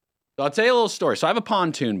 So I'll tell you a little story. So I have a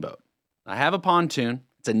pontoon boat.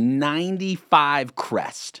 It's a 95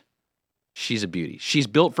 Crest. She's a beauty. She's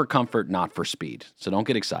built for comfort, not for speed. So don't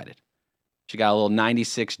get excited. She got a little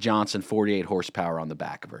 96 Johnson 48 horsepower on the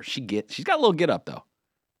back of her. She's got a little get up, though. A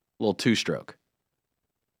little two-stroke.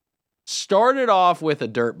 Started off with a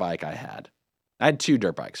dirt bike I had. I had 2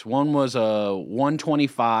 dirt bikes. One was a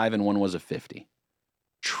 125 and one was a 50.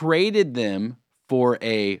 Traded them for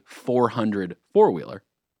a 400 four-wheeler,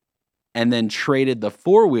 and then traded the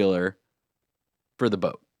four-wheeler for the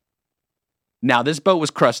boat. Now, this boat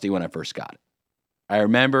was crusty when I first got it. I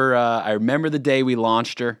remember the day we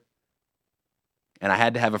launched her, and I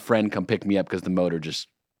had to have a friend come pick me up because the motor just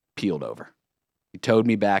peeled over. He towed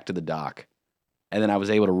me back to the dock, and then I was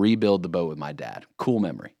able to rebuild the boat with my dad. Cool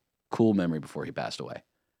memory before he passed away.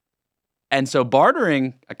 And so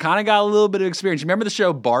bartering, I kind of got a little bit of experience. You remember the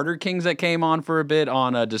show Barter Kings that came on for a bit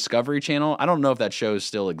on Discovery Channel? I don't know if that show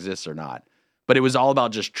still exists or not, but it was all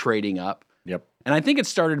about just trading up. Yep. And I think it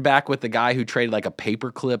started back with the guy who traded like a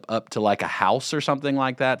paperclip up to like a house or something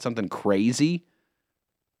like that, something crazy.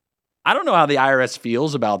 I don't know how the IRS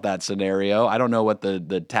feels about that scenario. I don't know what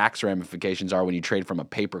the tax ramifications are when you trade from a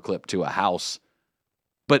paperclip to a house.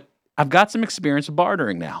 But I've got some experience with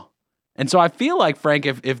bartering now. And so I feel like, Frank,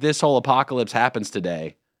 if this whole apocalypse happens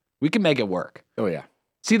today, we can make it work. Oh, yeah.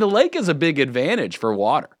 See, the lake is a big advantage for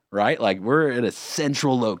water, right? Like, we're at a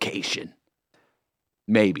central location.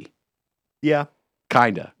 Maybe. Yeah.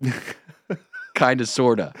 Kinda. Kinda,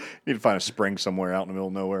 sorta. You need to find a spring somewhere out in the middle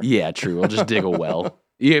of nowhere. Yeah, true. We'll just dig a well.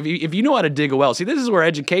 If you know how to dig a well. See, this is where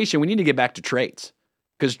education, we need to get back to trades.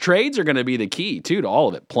 Because trades are going to be the key, too, to all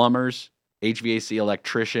of it. Plumbers, HVAC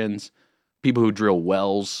electricians, people who drill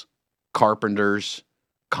wells, carpenters,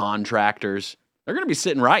 contractors, they're going to be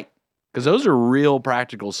sitting right because those are real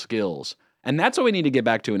practical skills. And that's what we need to get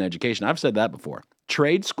back to in education. I've said that before.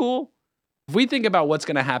 Trade school, if we think about what's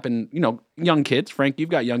going to happen, young kids, Frank, you've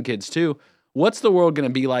got young kids too. What's the world going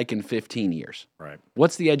to be like in 15 years? Right.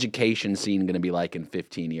 What's the education scene going to be like in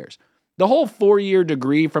 15 years? The whole 4-year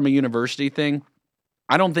degree from a university thing,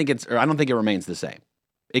 I don't think it remains the same.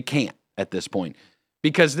 It can't at this point.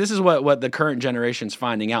 Because this is what the current generation's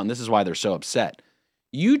finding out, and this is why they're so upset.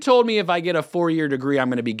 You told me if I get a 4-year degree, I'm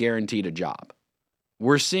going to be guaranteed a job.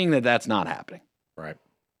 We're seeing that that's not happening. Right.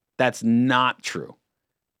 That's not true.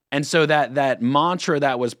 And so that mantra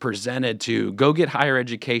that was presented to go get higher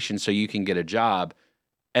education so you can get a job,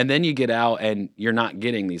 and then you get out and you're not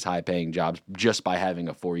getting these high-paying jobs just by having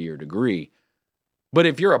a 4-year degree. But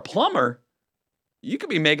if you're a plumber, you could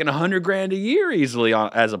be making $100,000 a year easily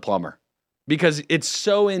as a plumber. Because it's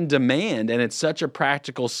so in demand and it's such a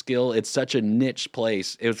practical skill. It's such a niche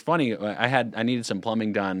place. It was funny. I needed some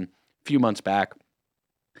plumbing done a few months back,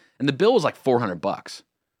 and the bill was like $400.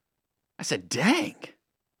 I said, "Dang,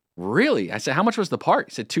 really?" I said, "How much was the part?"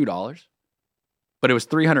 He said, $2, but it was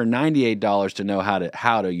 $398 to know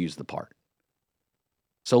how to use the part.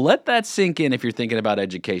 So let that sink in if you're thinking about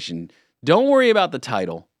education. Don't worry about the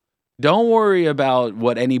title. Don't worry about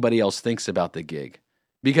what anybody else thinks about the gig.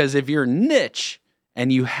 Because if you're niche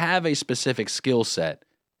and you have a specific skill set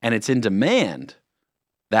and it's in demand,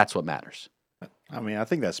 that's what matters. I mean, I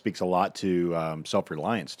think that speaks a lot to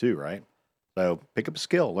self-reliance too, right? So pick up a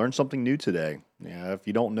skill, learn something new today. Yeah, if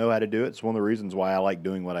you don't know how to do it, it's one of the reasons why I like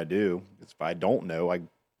doing what I do. If I don't know, I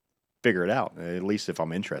figure it out, at least if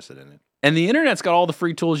I'm interested in it. And the internet's got all the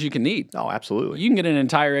free tools you can need. Oh, absolutely. You can get an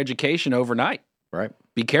entire education overnight. Right.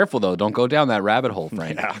 Be careful, though. Don't go down that rabbit hole,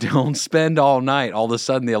 Frank. Yeah. Don't spend all night. All of a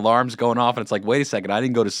sudden, the alarm's going off, and it's like, wait a second, I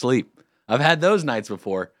didn't go to sleep. I've had those nights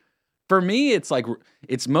before. For me, it's like,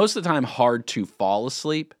 it's most of the time hard to fall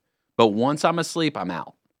asleep, but once I'm asleep, I'm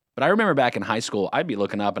out. But I remember back in high school, I'd be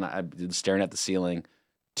looking up and I'd be staring at the ceiling,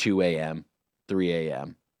 2 a.m., 3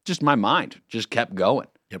 a.m. Just my mind just kept going.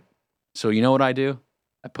 Yep. So you know what I do?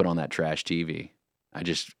 I put on that trash TV. I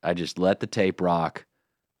just let the tape rock.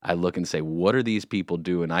 I look and say, what are these people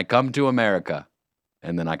doing? I come to America,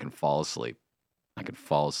 and then I can fall asleep.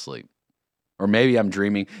 Or maybe I'm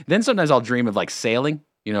dreaming. Then sometimes I'll dream of like sailing,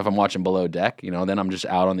 you know, if I'm watching Below Deck, you know, then I'm just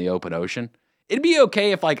out on the open ocean. It'd be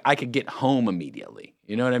okay if like I could get home immediately.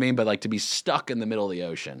 You know what I mean? But like to be stuck in the middle of the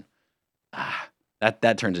ocean,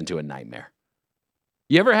 that turns into a nightmare.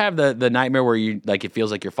 You ever have the nightmare where you like it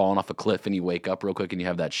feels like you're falling off a cliff and you wake up real quick and you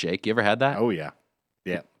have that shake? You ever had that? Oh, yeah.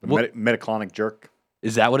 Yeah. What- Metaclonic jerk.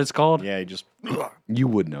 Is that what it's called? Yeah, you just... You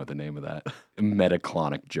would know the name of that.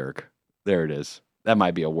 Metaclonic jerk. There it is. That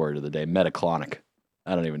might be a word of the day. Metaclonic.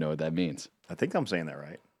 I don't even know what that means. I think I'm saying that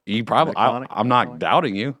right. You probably. I'm not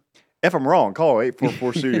doubting you. If I'm wrong, call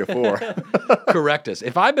 844-STUDIO-4. Correct us.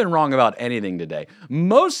 If I've been wrong about anything today,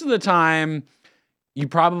 most of the time, you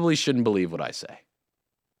probably shouldn't believe what I say.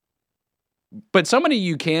 But somebody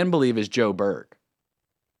you can believe is Joe Berg.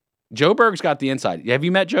 Joe Berg's got the inside. Have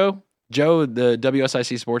you met Joe? Joe, the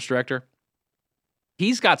WSIC sports director?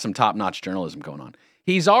 He's got some top-notch journalism going on.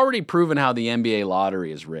 He's already proven how the NBA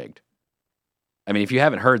lottery is rigged. I mean, if you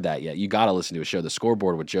haven't heard that yet, you got to listen to a show. The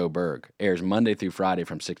Scoreboard with Joe Berg airs Monday through Friday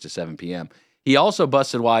from 6 to 7 p.m. He also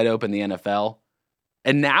busted wide open the NFL,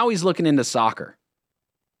 and now he's looking into soccer.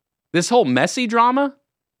 This whole Messi drama,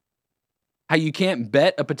 how you can't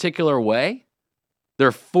bet a particular way,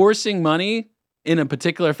 they're forcing money in a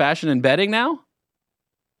particular fashion in betting now?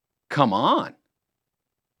 Come on.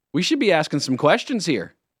 We should be asking some questions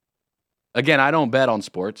here. Again, I don't bet on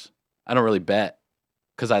sports. I don't really bet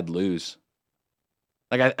because I'd lose.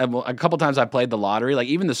 Like a couple times I played the lottery, like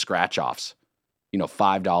even the scratch offs, you know,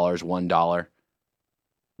 $5, $1.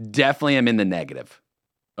 Definitely am in the negative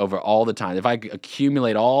over all the time. If I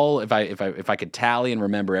accumulate if I could tally and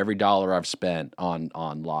remember every dollar I've spent on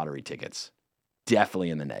lottery tickets, definitely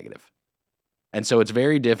in the negative. And so it's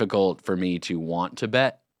very difficult for me to want to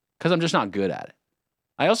bet because I'm just not good at it.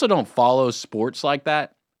 I also don't follow sports like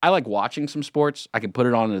that. I like watching some sports. I can put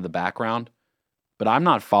it on into the background. But I'm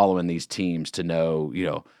not following these teams to know, you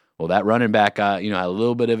know, well, that running back got, you know, had a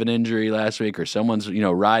little bit of an injury last week or someone's, you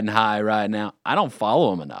know, riding high right now. I don't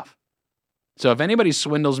follow them enough. So if anybody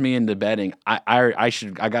swindles me into betting, I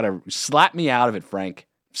got to slap me out of it, Frank.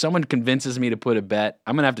 If someone convinces me to put a bet,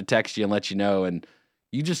 I'm going to have to text you and let you know. And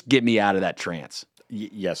you just get me out of that trance.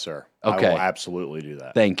 Yes, sir. Okay. I will absolutely do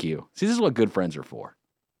that. Thank you. See, this is what good friends are for.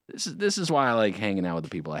 This is why I like hanging out with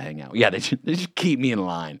the people I hang out with. Yeah, they just keep me in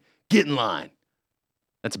line. Get in line.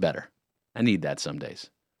 That's better. I need that some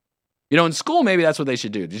days. You know, in school, maybe that's what they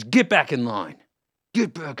should do. Just get back in line.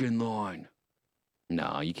 Get back in line.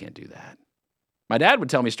 No, you can't do that. My dad would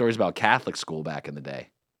tell me stories about Catholic school back in the day.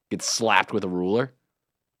 Get slapped with a ruler.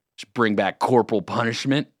 Just bring back corporal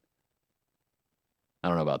punishment. I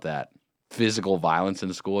don't know about that. Physical violence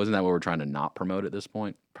in school. Isn't that what we're trying to not promote at this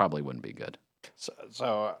point? Probably wouldn't be good.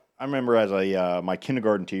 So I remember as my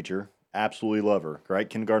kindergarten teacher, absolutely love her, right?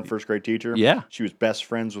 Kindergarten, first grade teacher. Yeah. She was best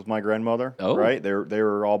friends with my grandmother, Oh. right? They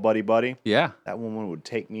were all buddy-buddy. Yeah. That woman would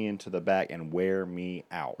take me into the back and wear me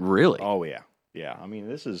out. Really? Oh, yeah. Yeah. I mean,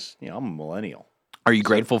 this is, you know, I'm a millennial. Are you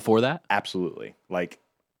grateful for that? Absolutely. Like,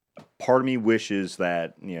 part of me wishes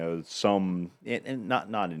that, you know, and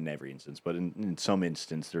not in every instance, but in some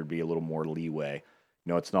instance, there'd be a little more leeway.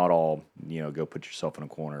 You know, it's not all, you know, go put yourself in a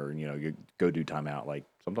corner and, you know, you go do timeout. Like,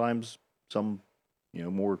 sometimes some, you know,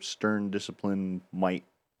 more stern discipline might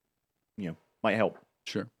help.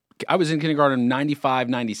 Sure. I was in kindergarten 95,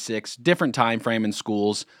 96, different time frame in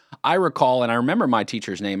schools. I recall, and I remember my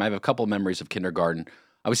teacher's name. I have a couple of memories of kindergarten.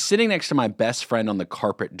 I was sitting next to my best friend on the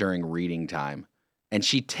carpet during reading time, and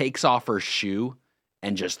she takes off her shoe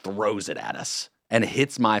and just throws it at us and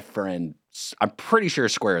hits my friend, I'm pretty sure,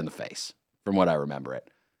 square in the face, from what I remember it.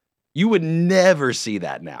 You would never see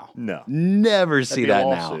that now. No. Never see that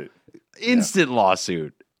now. Lawsuit. Instant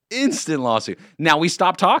lawsuit. Instant lawsuit. Now we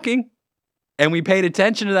stopped talking and we paid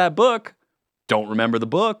attention to that book. Don't remember the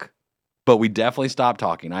book, but we definitely stopped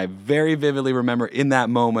talking. I very vividly remember in that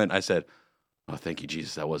moment, I said, Oh, thank you,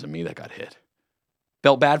 Jesus. That wasn't me that got hit.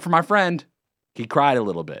 Felt bad for my friend. He cried a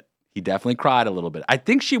little bit. He definitely cried a little bit. I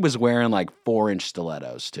think she was wearing like 4-inch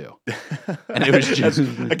stilettos too. And it was just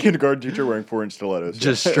a kindergarten teacher wearing 4-inch stilettos.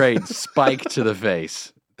 Just straight spike to the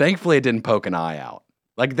face. Thankfully, it didn't poke an eye out.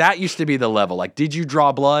 Like that used to be the level. Like, did you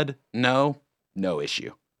draw blood? No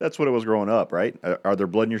issue. That's what it was growing up, right? Are there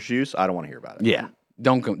blood in your shoes? I don't want to hear about it. Yeah.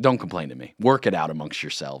 Don't complain to me. Work it out amongst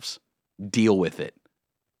yourselves. Deal with it.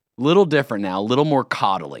 Little different now. A little more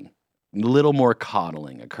coddling.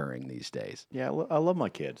 Occurring these days. Yeah, I love my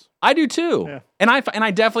kids. I do too. Yeah. And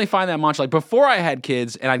I definitely find that much. Like before I had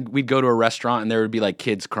kids and we'd go to a restaurant and there would be like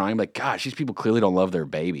kids crying. Like, gosh, these people clearly don't love their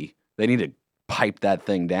baby. They need to pipe that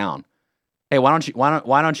thing down. Hey, why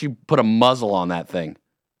don't you put a muzzle on that thing?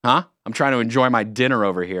 Huh? I'm trying to enjoy my dinner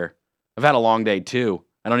over here. I've had a long day too.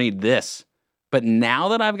 I don't need this. But now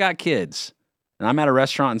that I've got kids and I'm at a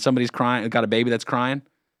restaurant and somebody's crying, got a baby that's crying,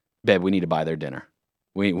 babe, we need to buy their dinner.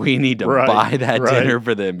 We need to buy that dinner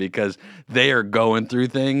for them because they are going through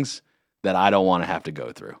things that I don't want to have to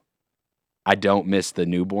go through. I don't miss the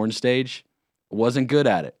newborn stage. Wasn't good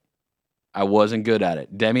at it.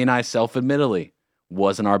 Demi and I, self-admittedly,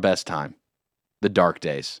 wasn't our best time. The dark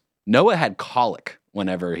days. Noah had colic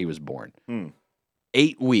whenever he was born.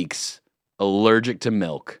 8 weeks, allergic to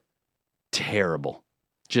milk. Terrible.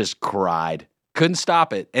 Just cried. Couldn't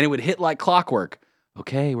stop it. And it would hit like clockwork.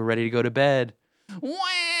 Okay, we're ready to go to bed.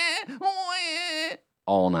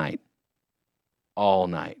 All night.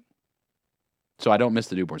 So I don't miss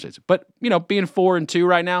the newborn stage. But, being 4 and 2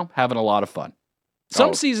 right now, having a lot of fun.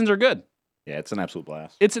 Some seasons are good. Yeah, it's an absolute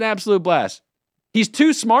blast. He's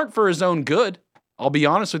too smart for his own good. I'll be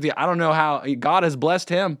honest with you. I don't know how God has blessed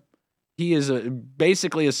him. He is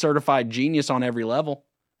basically a certified genius on every level.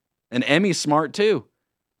 And Emmy's smart too.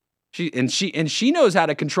 She knows how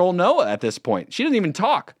to control Noah at this point. She doesn't even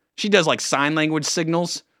talk. She does like sign language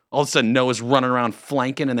signals. All of a sudden Noah's running around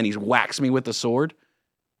flanking and then he's whacks me with the sword.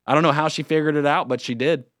 I don't know how she figured it out, but she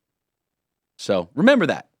did. So remember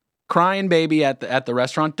that. Crying baby at the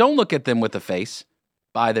restaurant. Don't look at them with a face.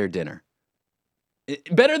 Buy their dinner.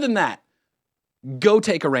 Better than that, go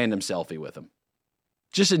take a random selfie with them.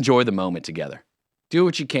 Just enjoy the moment together. Do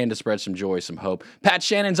what you can to spread some joy, some hope. Pat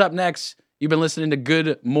Shannon's up next. You've been listening to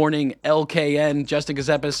Good Morning LKN. Justin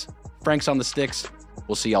Gazepis, Frank's on the sticks.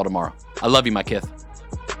 We'll see y'all tomorrow. I love you, my kith.